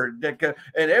word that can,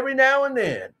 and every now and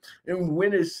then, and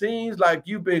when it seems like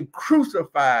you've been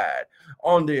crucified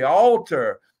on the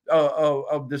altar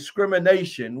of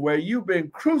discrimination, where you've been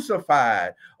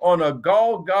crucified on a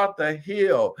Golgotha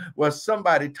hill where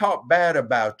somebody talked bad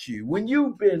about you, when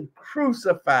you've been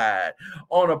crucified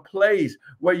on a place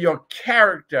where your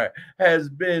character has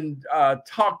been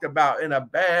talked about in a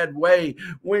bad way,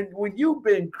 when you've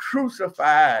been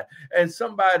crucified and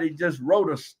somebody just wrote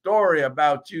a story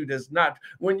about you that's not,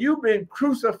 when you've been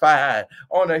crucified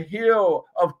on a hill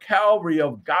of Calvary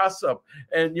of gossip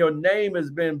and your name has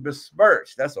been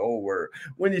besmirched, that's an old word.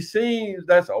 When it seems,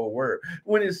 that's an old word.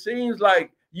 When it seems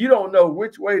like you don't know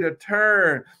which way to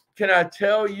turn, can I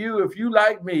tell you, if you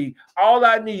like me, all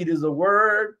I need is a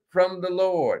word from the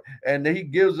Lord. And he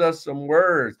gives us some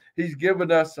words. He's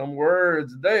given us some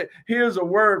words. Here's a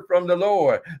word from the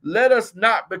Lord. Let us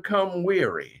not become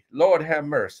weary. Lord have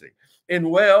mercy. In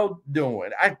well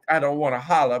doing. I don't want to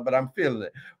holler, but I'm feeling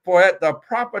it. For at the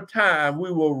proper time,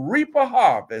 we will reap a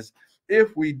harvest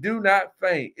if we do not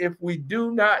faint. If we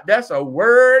do not, that's a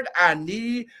word I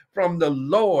need from the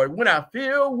Lord when I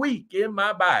feel weak in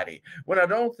my body, when I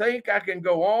don't think I can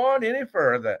go on any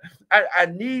further. I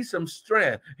need some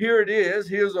strength. Here it is.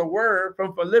 Here's a word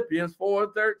from Philippians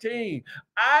 4:13.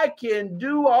 I can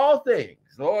do all things,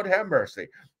 Lord have mercy,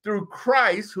 through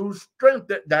Christ who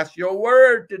strengthened. That's your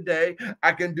word today.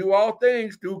 I can do all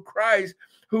things through Christ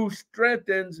who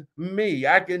strengthens me.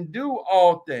 I can do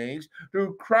all things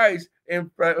through Christ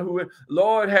who,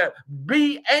 Lord, have,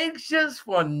 be anxious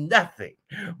for nothing,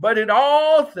 but in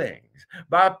all things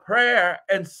by prayer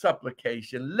and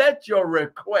supplication, let your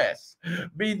requests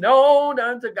be known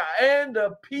unto God, and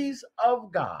the peace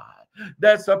of God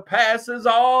that surpasses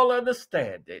all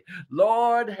understanding,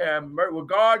 Lord, have mercy.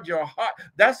 Guard your heart.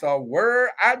 That's a word.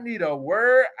 I need a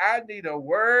word. I need a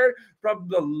word from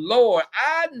the Lord.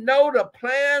 I know the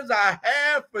plans I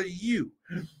have for you,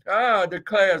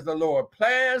 declares the Lord.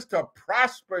 Plans to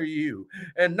prosper you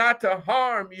and not to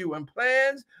harm you, and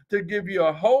plans to give you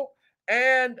a hope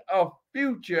and a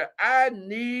future. I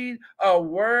need a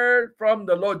word from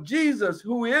the Lord. Jesus,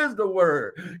 who is the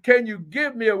word, can you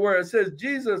give me a word? It says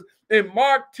Jesus in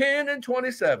Mark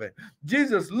 10:27,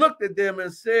 Jesus looked at them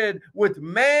and said, with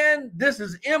man, this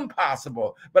is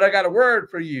impossible, but I got a word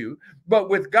for you. But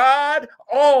with God,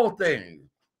 all things.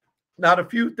 Not a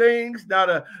few things, not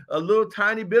a little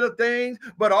tiny bit of things,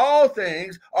 but all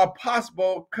things are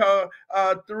possible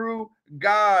through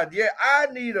God. Yeah, I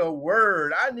need a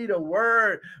word. I need a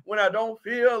word when I don't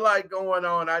feel like going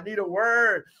on. I need a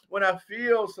word when I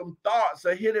feel some thoughts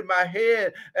are hitting my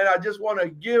head and I just want to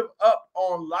give up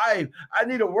on life. I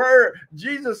need a word.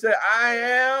 Jesus said, I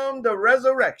am the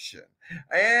resurrection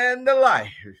and the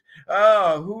life.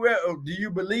 Do you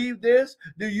believe this?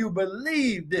 Do you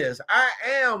believe this? I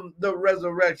am the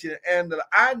resurrection and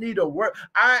I need a word.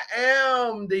 I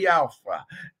am the Alpha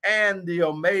and the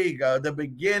Omega, the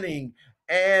beginning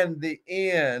and the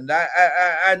end.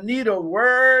 I need a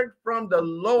word from the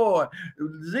Lord.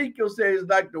 Ezekiel says,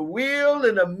 like the wheel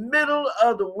in the middle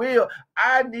of the wheel.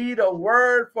 I need a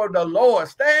word for the Lord.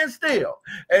 Stand still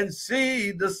and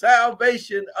see the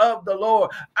salvation of the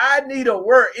Lord. I need a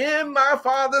word in my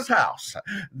Father's house.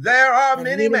 There are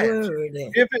many mansions.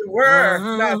 If it were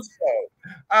not so,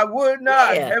 I would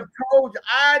not have told you.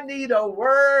 I need a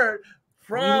word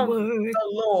from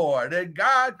the Lord, that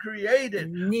God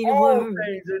created all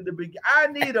things in the beginning. I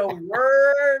need a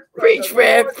word from preach, the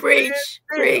Fred, Lord,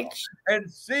 preach, and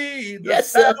see the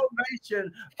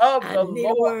salvation of the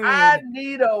Lord. I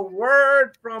need a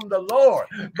word from the Lord.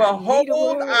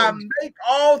 Behold, I make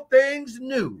all things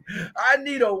new. I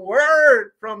need a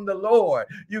word from the Lord.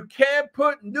 You can't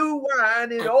put new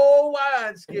wine in old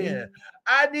wineskin.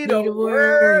 I need a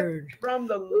word from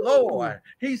the Lord.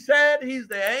 He said he's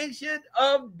the ancient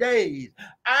of days.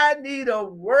 I need a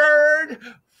word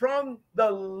from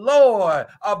the Lord.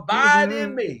 Abide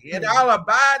in me, and I'll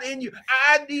abide in you.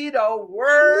 I need a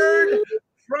word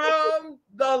from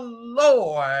the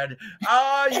Lord.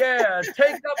 Oh, yeah.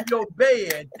 Take up your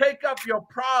bed. Take up your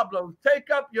problems. Take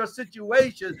up your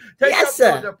situations. Take up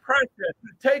your depression.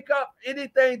 Take up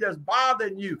anything that's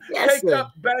bothering you. Take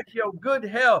up back your good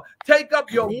health. Take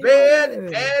up your bed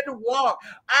and walk.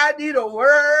 I need a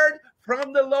word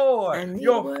from the Lord.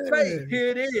 Your faith, here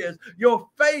it is. Your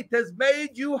faith has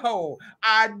made you whole.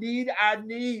 I need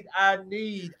a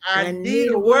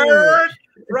word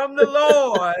from the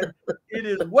Lord. It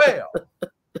is well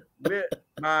with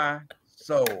my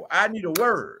soul. I need a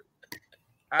word.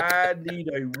 I need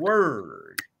a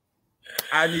word.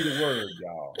 I need a word,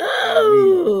 y'all.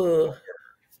 Oh.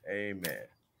 Amen.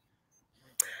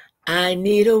 I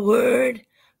need a word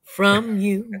from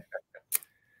you.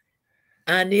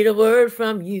 I need a word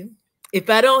from you. If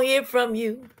I don't hear from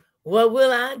you, what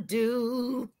will I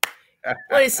do?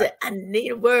 What is it? I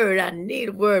need a word. I need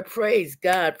a word. Praise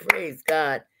God. Praise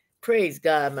God. Praise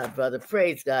God, my brother.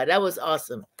 Praise God. That was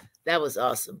awesome. That was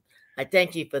awesome. I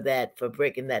thank you for that, for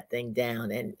breaking that thing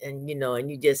down. And you know,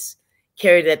 and you just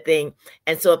carry that thing.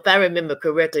 And so if I remember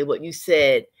correctly, what you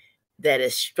said that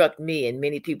has struck me and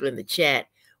many people in the chat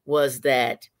was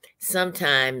that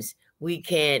sometimes we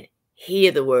can't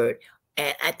hear the word.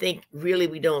 And I think really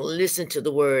we don't listen to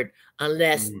the word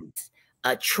unless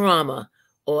a trauma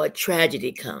or a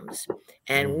tragedy comes.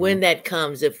 And when that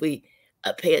comes, if we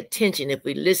pay attention, if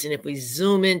we listen, if we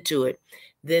zoom into it,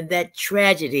 then that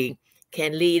tragedy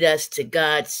can lead us to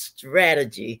God's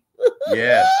strategy.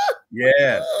 Yes,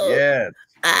 yes, yes.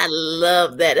 I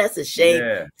love that. That's a shame.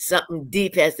 Yeah. Something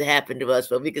deep has to happen to us,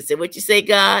 but we can say, what you say,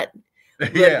 God?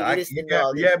 Yeah, you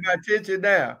got my attention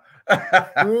now.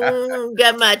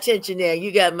 Got my attention now.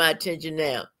 You got my attention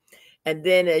now. And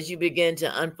then as you begin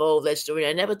to unfold that story,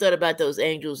 I never thought about those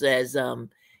angels as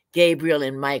Gabriel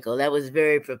and Michael. That was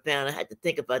very profound. I had to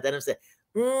think about that. I'm saying,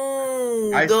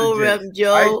 go, Reverend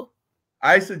Joe.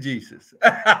 Eisegesis.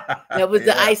 That was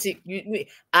the I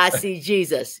see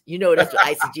Jesus. You know, that's what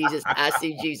I see Jesus. I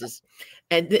see Jesus.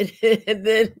 And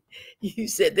then you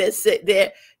said their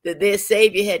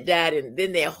Savior had died, and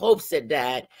then their hopes had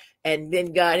died. And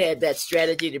then God had that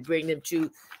strategy to bring them to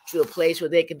a place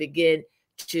where they could begin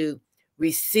to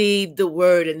receive the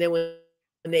word. And then when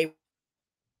they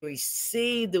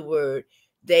received the word,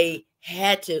 they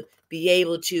had to be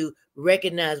able to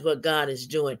recognize what God is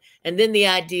doing. And then the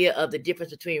idea of the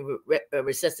difference between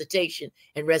resuscitation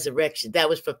and resurrection, that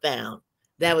was profound.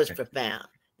 That was profound.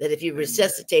 That if you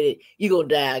resuscitated, you're going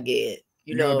to die again.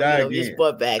 You know, just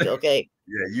brought back, okay?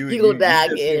 Yeah, you're going to die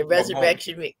again. And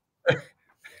resurrection,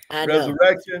 I know.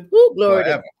 Resurrection, woo, glory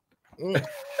forever.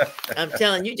 I'm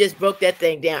telling you, just broke that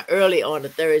thing down early on a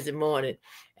Thursday morning.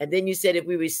 And then you said if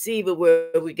we receive a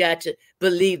word, we got to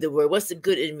believe the word. What's the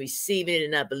good in receiving it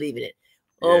and not believing it?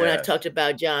 Oh, when I talked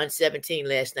about John 17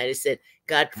 last night, it said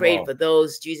God prayed for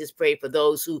those, Jesus prayed for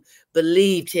those who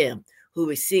believed him, who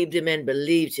received him and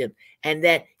believed him, and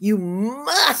that you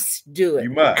must do it. You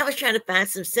must. I was trying to find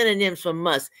some synonyms for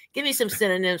must. Give me some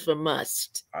synonyms for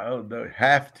must. I don't know.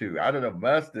 Have to. I don't know.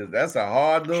 Must is, that's a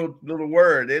hard little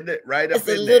word, isn't it? Right up in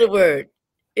there. It's a little word.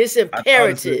 It's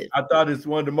imperative. I thought it's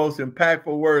one of the most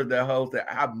impactful words that holds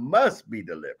that I must be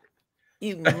delivered.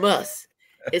 You must.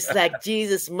 It's like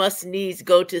Jesus must needs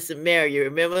go to Samaria.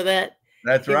 Remember that?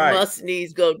 That's right. He must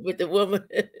needs go with the woman.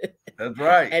 That's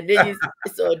right. And then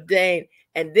it's ordained.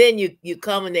 And then you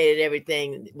culminated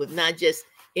everything with not just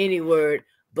any word,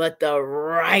 but the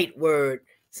right word.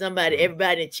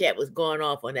 Everybody in the chat was going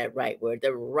off on that right word.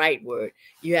 The right word.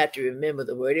 You have to remember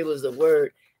the word. It was the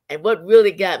word. And what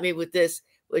really got me with this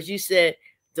was you said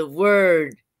the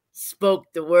word spoke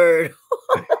the word.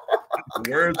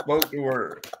 The word spoke the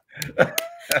word.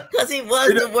 Because he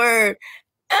was the word.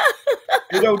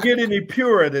 You don't get any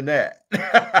purer than that.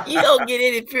 You don't get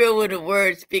any pure when the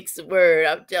word speaks the word.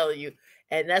 I'm telling you.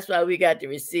 And that's why we got to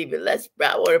receive it.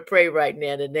 I want to pray right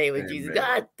now in the name of Jesus.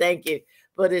 God, thank you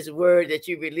for this word that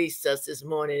you released us this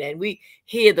morning. And we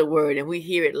hear the word and we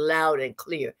hear it loud and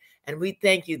clear. And we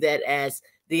thank you that as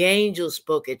the angel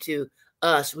spoke it to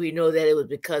us, we know that it was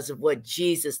because of what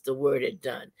Jesus, the word, had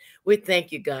done. We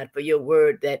thank you, God, for your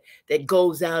word that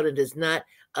goes out and does not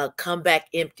come back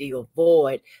empty or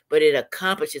void, but it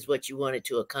accomplishes what you want it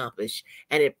to accomplish,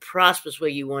 and it prospers where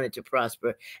you want it to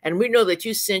prosper. And we know that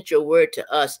you sent your word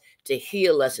to us to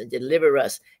heal us and deliver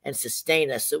us and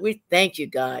sustain us. So we thank you,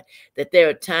 God, that there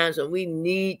are times when we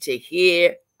need to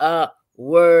hear a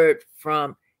word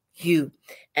from you.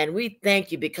 And we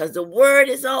thank you because the word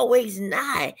is always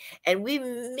nigh, and we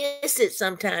miss it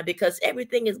sometimes because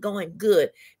everything is going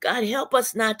good. God, help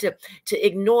us not to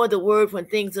ignore the word when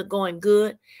things are going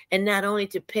good, and not only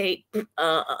to pay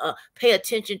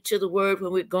attention to the word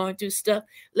when we're going through stuff.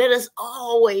 Let us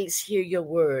always hear your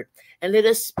word, and let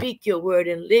us speak your word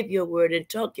and live your word and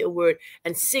talk your word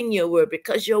and sing your word,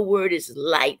 because your word is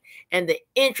light, and the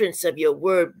entrance of your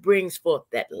word brings forth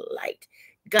that light.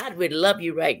 God, we love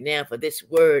you right now for this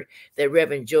word that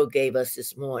Reverend Joe gave us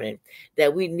this morning,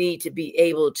 that we need to be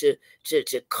able to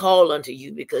call unto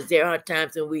you, because there are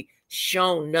times when we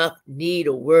sure enough need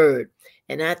a word.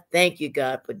 And I thank you,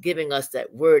 God, for giving us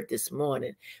that word this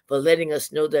morning, for letting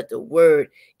us know that the word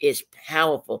is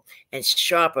powerful and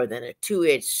sharper than a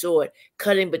two-edged sword,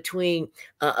 cutting between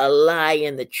a lie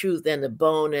and the truth, and the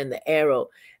bone and the arrow.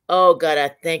 Oh, God, I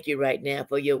thank you right now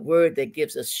for your word that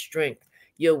gives us strength,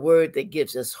 your word that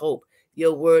gives us hope,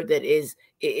 your word that is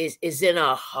in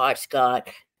our hearts, God,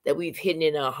 that we've hidden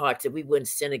in our hearts, that we wouldn't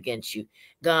sin against you,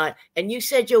 God. And you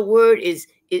said your word is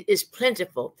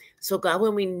plentiful. So, God,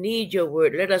 when we need your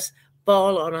word, let us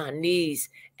fall on our knees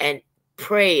and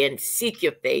pray and seek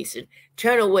your face and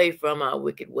turn away from our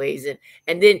wicked ways.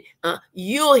 And then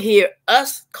you'll hear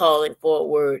us calling for a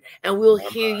word, and we'll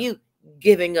hear you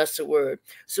giving us a word.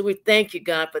 So we thank you,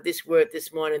 God, for this word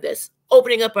this morning that's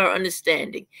opening up our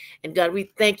understanding. And God,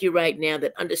 we thank you right now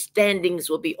that understandings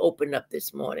will be opened up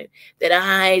this morning, that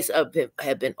eyes have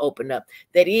been opened up,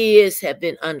 that ears have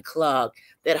been unclogged,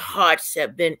 that hearts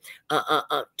have been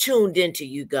tuned into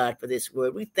you, God, for this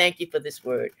word. We thank you for this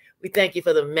word. We thank you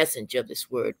for the message of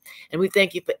this word. And we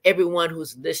thank you for everyone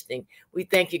who's listening. We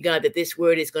thank you, God, that this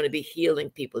word is going to be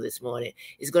healing people this morning.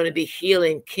 It's going to be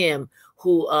healing Kim,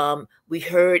 who we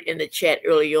heard in the chat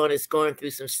early on is going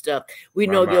through some stuff. We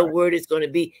know your word is going to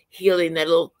be healing that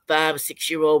little 5 or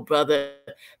 6-year-old brother,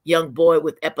 young boy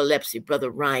with epilepsy, Brother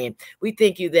Ryan. We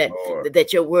thank you that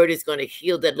your word is going to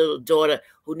heal that little daughter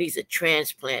who needs a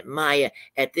transplant, Maya,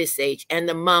 at this age, and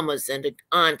the mamas and the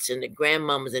aunts and the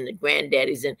grandmamas and the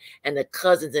granddaddies and the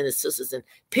cousins and the sisters and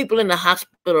people in the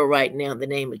hospital right now in the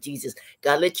name of Jesus.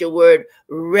 God, let your word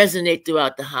resonate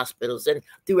throughout the hospitals and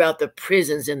throughout the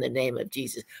prisons in the name of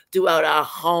Jesus, throughout our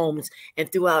homes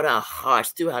and throughout our hearts,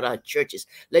 throughout our churches.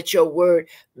 Let your word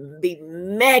be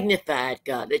magnified,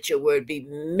 God. Let your word be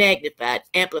magnified,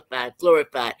 amplified,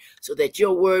 glorified, so that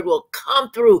your word will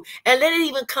come through. And let it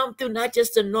even come through not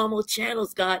just the normal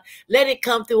channels, God. Let it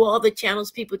come through all the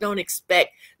channels people don't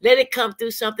expect. Let it come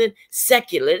through something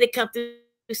secular. Let it come through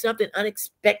something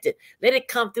unexpected. Let it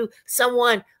come through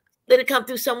someone. Let it come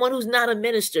through someone who's not a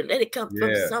minister. Let it come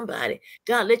from somebody.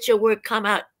 God, let your word come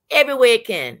out everywhere it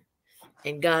can.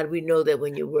 And God, we know that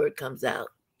when your word comes out,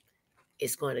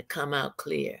 it's going to come out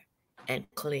clear and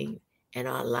clean, and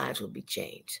our lives will be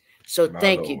changed. So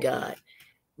thank you, God.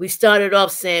 We started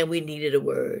off saying we needed a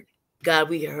word. God,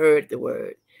 we heard the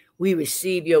word. We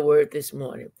receive your word this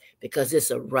morning because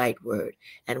it's a right word.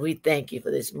 And we thank you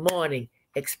for this morning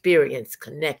experience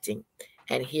connecting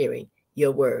and hearing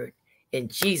your word. In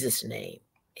Jesus' name,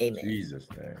 amen. Jesus'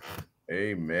 name.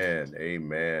 Amen.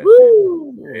 Amen.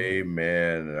 Woo!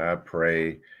 Amen. And I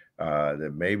pray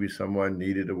that maybe someone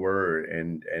needed a word,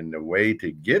 and the way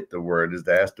to get the word is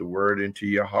to ask the word into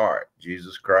your heart,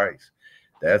 Jesus Christ.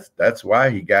 That's why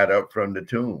he got up from the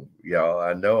tomb. Y'all,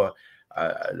 I know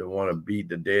I don't want to beat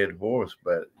the dead horse,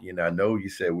 but I know you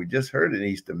said we just heard an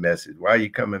Easter message. Why are you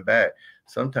coming back?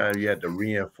 Sometimes you have to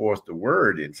reinforce the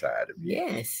word inside of you.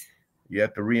 Yes. You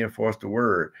have to reinforce the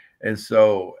word. And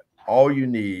so all you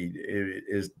need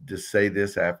is to say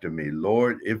this after me.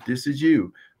 Lord, if this is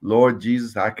you, Lord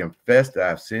Jesus, I confess that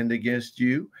I've sinned against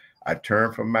you. I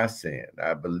turn from my sin.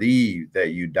 I believe that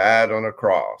you died on a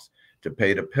cross to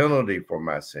pay the penalty for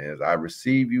my sins. I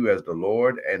receive you as the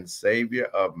Lord and Savior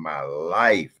of my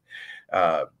life.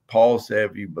 Paul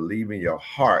said, if you believe in your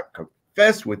heart,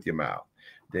 confess with your mouth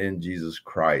then Jesus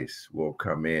Christ will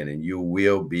come in and you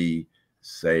will be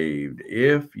saved.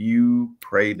 If you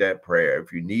pray that prayer,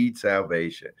 if you need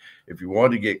salvation, if you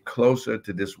want to get closer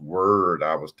to this word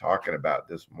I was talking about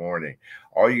this morning,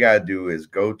 all you got to do is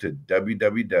go to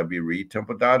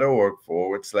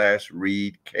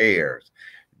www.readtemple.org/read cares.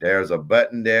 There's a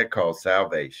button there called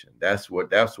salvation. That's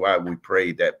why we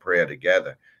prayed that prayer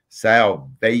together.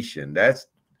 Salvation. That's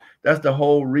the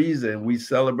whole reason we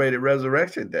celebrated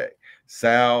Resurrection Day.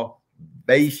 Salvation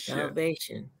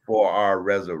for our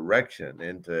resurrection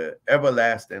into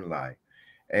everlasting life.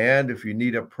 And if you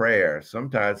need a prayer,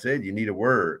 sometimes said you need a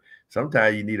word.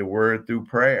 Sometimes you need a word through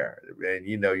prayer. And,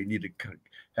 you need to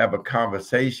have a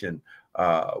conversation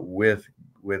with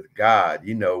God.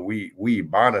 We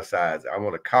bonicize. I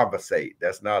want to conversate.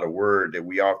 That's not a word that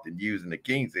we often use in the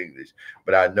King's English,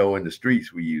 but I know in the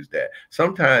streets we use that.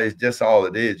 Sometimes it's just all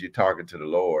it is. You're talking to the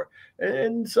Lord.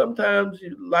 And sometimes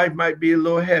life might be a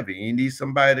little heavy. You need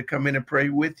somebody to come in and pray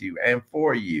with you and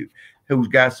for you, who's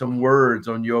got some words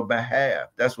on your behalf.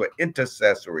 That's what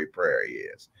intercessory prayer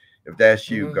is. If that's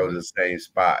you, go to the same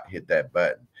spot, hit that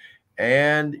button.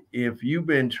 And if you've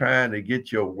been trying to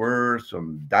get your words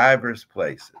from diverse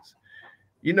places,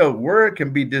 word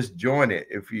can be disjointed.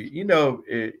 If you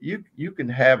can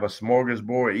have a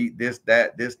smorgasbord, eat this,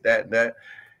 that, and that.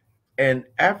 And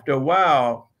after a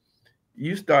while,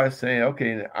 you start saying,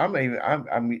 okay,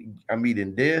 I'm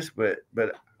eating this, but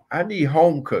I need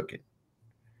home cooking.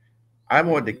 I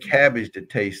want the cabbage to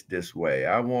taste this way.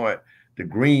 I want the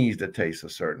greens to taste a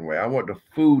certain way. I want the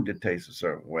food to taste a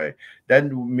certain way. That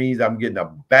means I'm getting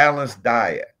a balanced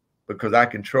diet because I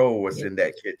control what's in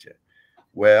that kitchen.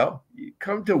 Well, you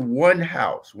come to one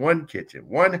house, one kitchen,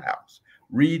 one house,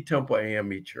 Reed Temple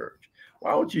AME Church.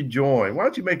 Why don't you join? Why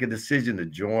don't you make a decision to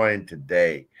join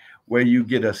today, where you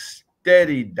get a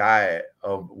steady diet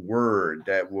of word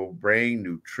that will bring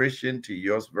nutrition to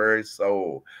your very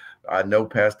soul. I know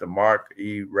Pastor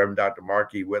Reverend Dr.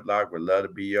 Mark E. Whitlock would love to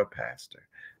be your pastor.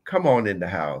 Come on in the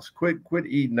house. Quit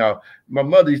eating out. My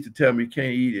mother used to tell me you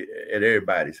can't eat at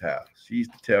everybody's house. She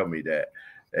used to tell me that.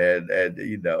 And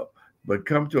but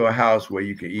come to a house where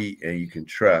you can eat and you can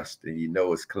trust and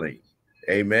it's clean.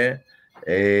 Amen.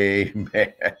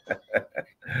 Amen.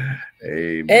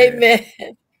 Amen. Amen.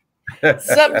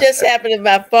 Something just happened in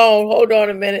my phone. Hold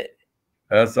on a minute.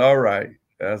 That's all right.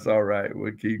 That's all right.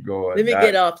 We'll keep going. Let me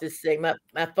get off this thing.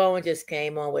 My phone just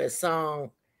came on with a song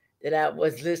that I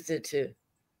was listening to.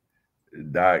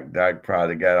 Doc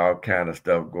probably got all kind of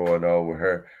stuff going on with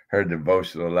her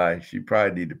devotional life. She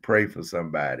probably need to pray for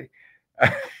somebody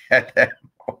at that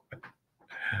moment.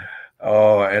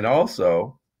 Oh, and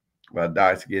also, while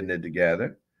Doc's getting it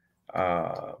together,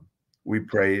 we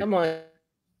prayed. Come on.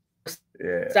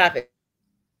 Yeah. Stop it.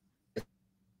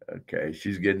 Okay,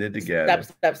 she's getting it together.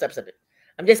 Stop it.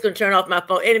 I'm just going to turn off my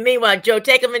phone. In the meanwhile, Joe,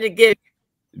 take them in to give.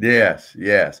 Yes.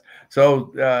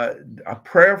 So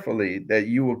prayerfully that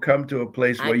you will come to a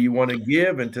place where you want to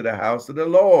give into the house of the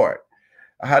Lord.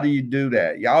 How do you do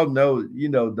that? Y'all know,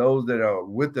 those that are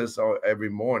with us every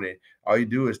morning, all you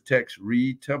do is text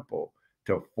Reed Temple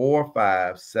to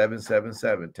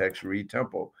 45777. Text Reed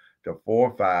Temple to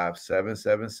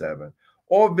 45777,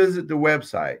 or visit the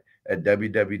website at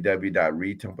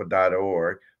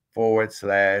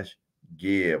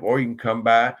www.reedtemple.org/give, or you can come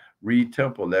by Reed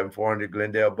Temple, 11400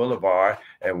 Glendale Boulevard,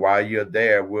 and while you're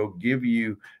there, we'll give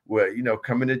you,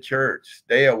 come into church,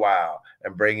 stay a while,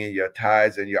 and bring in your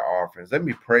tithes and your offerings. Let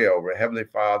me pray over it. Heavenly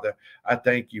Father, I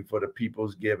thank you for the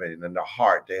people's giving and the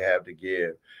heart they have to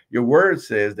give. Your word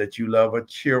says that you love a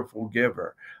cheerful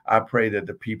giver. I pray that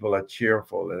the people are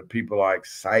cheerful and the people are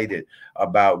excited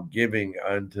about giving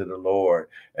unto the Lord.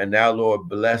 And now, Lord,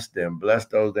 bless them. Bless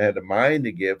those that have the mind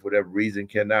to give for whatever reason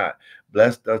cannot.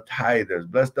 Bless the tithers.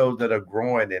 Bless those that are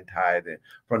growing in tithing,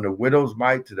 from the widow's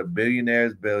mite to the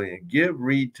billionaire's billion. Give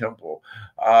Reed Temple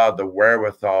the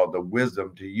wherewithal, the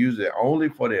wisdom to use it only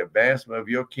for the advancement of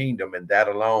your kingdom, and that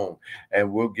alone.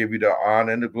 And we'll give you the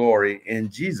honor and the glory. In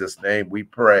Jesus' name we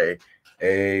pray.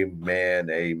 Amen,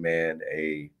 amen,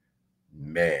 amen,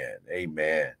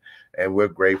 amen. And we're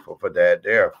grateful for that.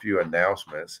 There are a few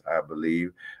announcements, I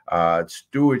believe.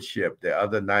 Stewardship, the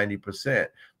other 90%.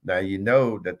 Now,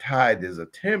 the tithe is a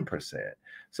 10%.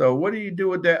 So what do you do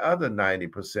with that other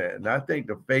 90%? And I think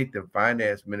the Faith and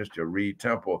Finance Minister, Reed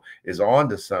Temple, is on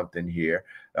to something here.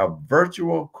 A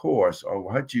virtual course on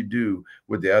what you do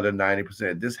with the other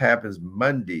 90%. This happens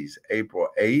Mondays, April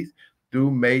 8th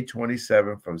through May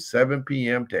 27th from 7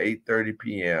 p.m. to 8:30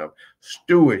 p.m.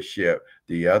 Stewardship,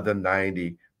 the other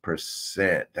 90%.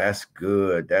 That's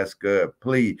good. That's good.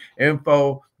 Please,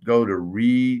 info, go to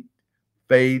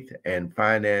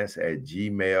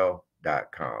readfaithandfinance@gmail.com.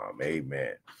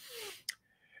 Amen.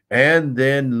 And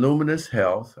then Luminous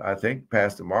Health, I think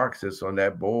Pastor Mark sits on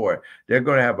that board. They're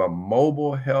going to have a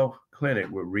mobile health clinic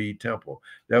with Reed Temple.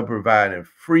 They'll provide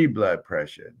free blood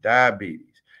pressure,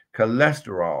 diabetes,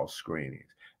 cholesterol screenings,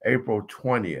 April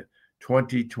 20th,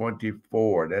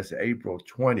 2024. That's April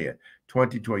 20th,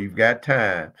 2020. You've got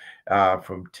time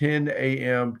from 10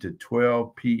 a.m. to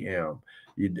 12 p.m.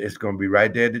 It's going to be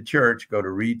right there at the church. Go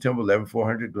to Reed Temple,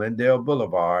 11400 Glendale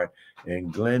Boulevard in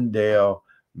Glendale,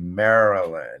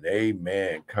 Maryland.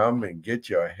 Amen. Come and get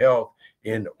your health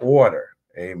in order.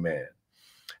 Amen.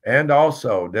 And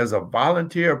also, there's a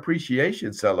volunteer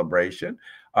appreciation celebration.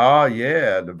 Oh,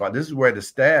 yeah. This is where the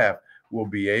staff will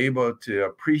be able to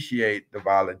appreciate the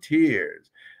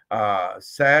volunteers.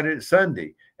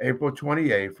 Sunday, April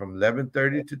 28th from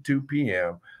 11:30 to 2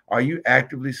 p.m. Are you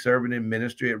actively serving in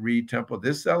ministry at Reed Temple?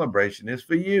 This celebration is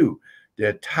for you. The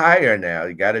attire now,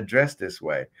 you got to dress this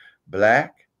way.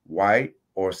 Black, white,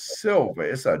 or silver.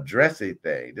 It's a dressy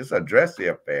thing. This is a dressy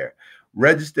affair.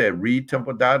 Register at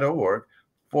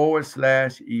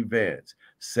reedtemple.org/events.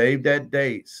 Save that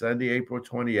date, Sunday, April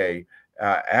 28th,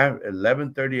 at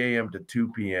 11:30 a.m. to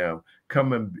 2 p.m.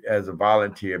 Come in as a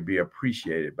volunteer, be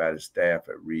appreciated by the staff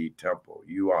at Reed Temple.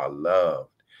 You are loved.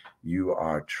 You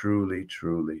are truly,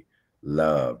 truly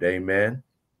loved. Amen.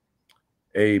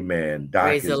 Amen.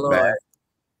 Doc is back.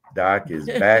 Doc is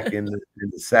back in the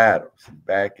saddle.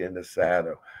 Back in the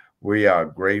saddle. We are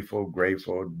grateful.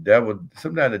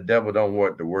 Sometimes the devil don't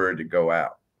want the word to go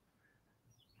out.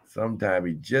 Sometimes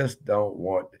he just don't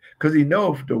want, because he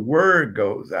knows if the word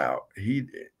goes out, his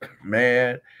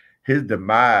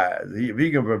demise. If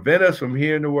he can prevent us from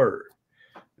hearing the word.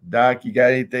 Doc, you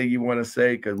got anything you want to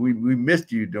say? Because we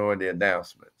missed you during the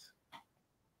announcements.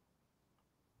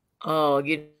 Oh,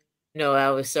 I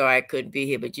was sorry I couldn't be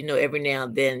here, but every now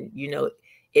and then,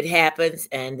 it happens,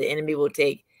 and the enemy will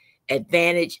take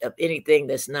advantage of anything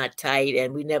that's not tight,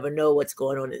 and we never know what's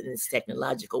going on in this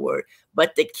technological world.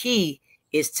 But the key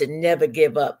is to never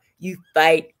give up. You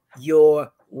fight your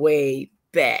way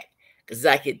back. Because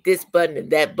I hit this button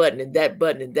and that button and that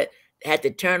button and that, had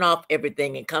to turn off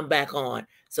everything and come back on.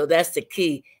 So that's the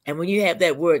key. And when you have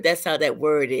that word, that's how that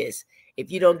word is.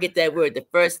 If you don't get that word the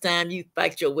first time, you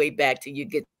fight your way back till you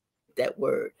get that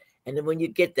word. And then when you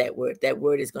get that word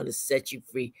is going to set you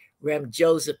free. Rem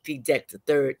Joseph P. Deck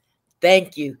III,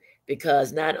 thank you,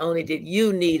 because not only did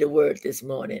you need a word this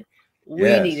morning,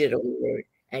 we needed a word,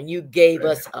 and you gave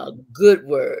us a good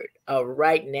word, a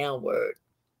right now word.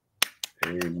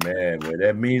 Amen. Well,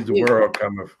 that means the world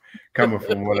coming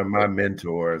from one of my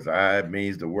mentors. It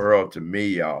means the world to me,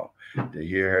 y'all, to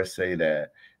hear her say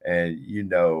that. And,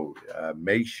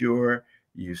 make sure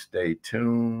you stay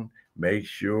tuned. Make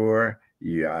sure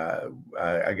you,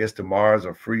 I guess tomorrow's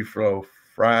a free flow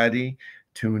Friday.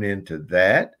 Tune into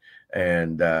that.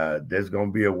 And there's going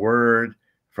to be a word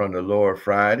from the Lord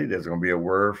Friday. There's going to be a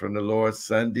word from the Lord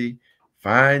Sunday.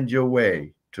 Find your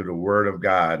way to the word of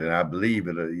God. And I believe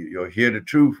you'll hear the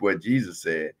truth, what Jesus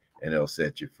said, and it'll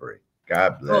set you free.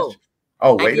 God bless you.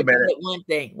 Oh, wait a minute. One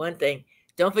thing.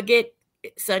 Don't forget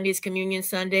Sunday's Communion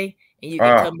Sunday, and you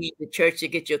can come to the church to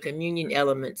get your communion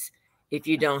elements if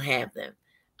you don't have them.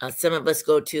 Some of us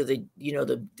go to the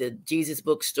Jesus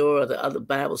bookstore or the other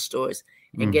Bible stores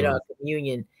and get our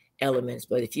communion elements.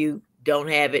 But if you don't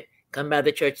have it, come by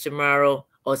the church tomorrow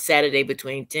or Saturday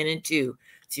between 10 and 2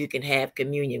 so you can have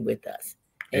communion with us.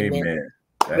 Amen.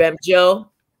 Rem Joe?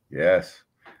 Yes.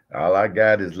 All I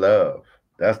got is love.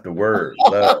 That's the word.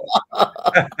 Love.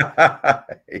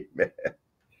 Amen.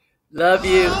 Love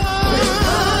you.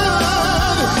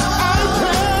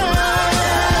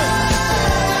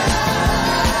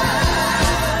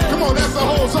 Come on, that's the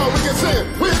whole song. We can sing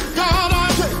it. With God I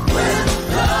can.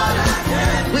 With God I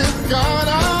can. With God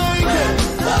I can.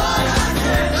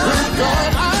 With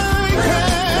God I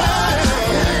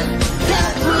can. Get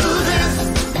through this.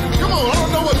 Come on, I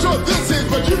don't know what your this is,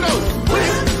 but you know.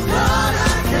 With God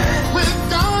I can. With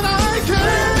God I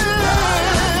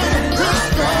can.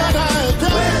 With God I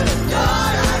can. With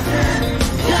God I can.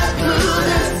 Get through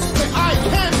this. I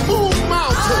can move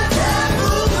mountains.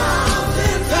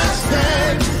 That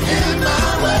stand in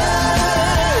my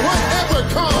way. Whatever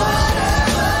comes,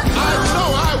 I know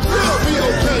I will be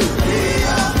okay.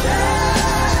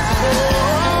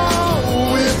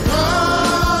 Oh, with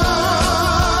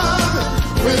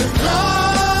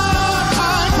God I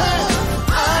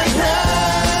can.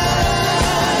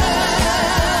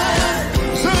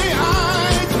 Say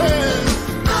I can.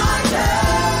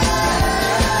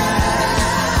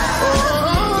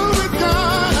 Oh, with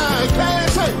God I can.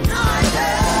 Say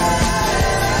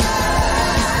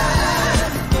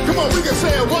come on, we can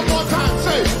say it one more time.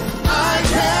 Say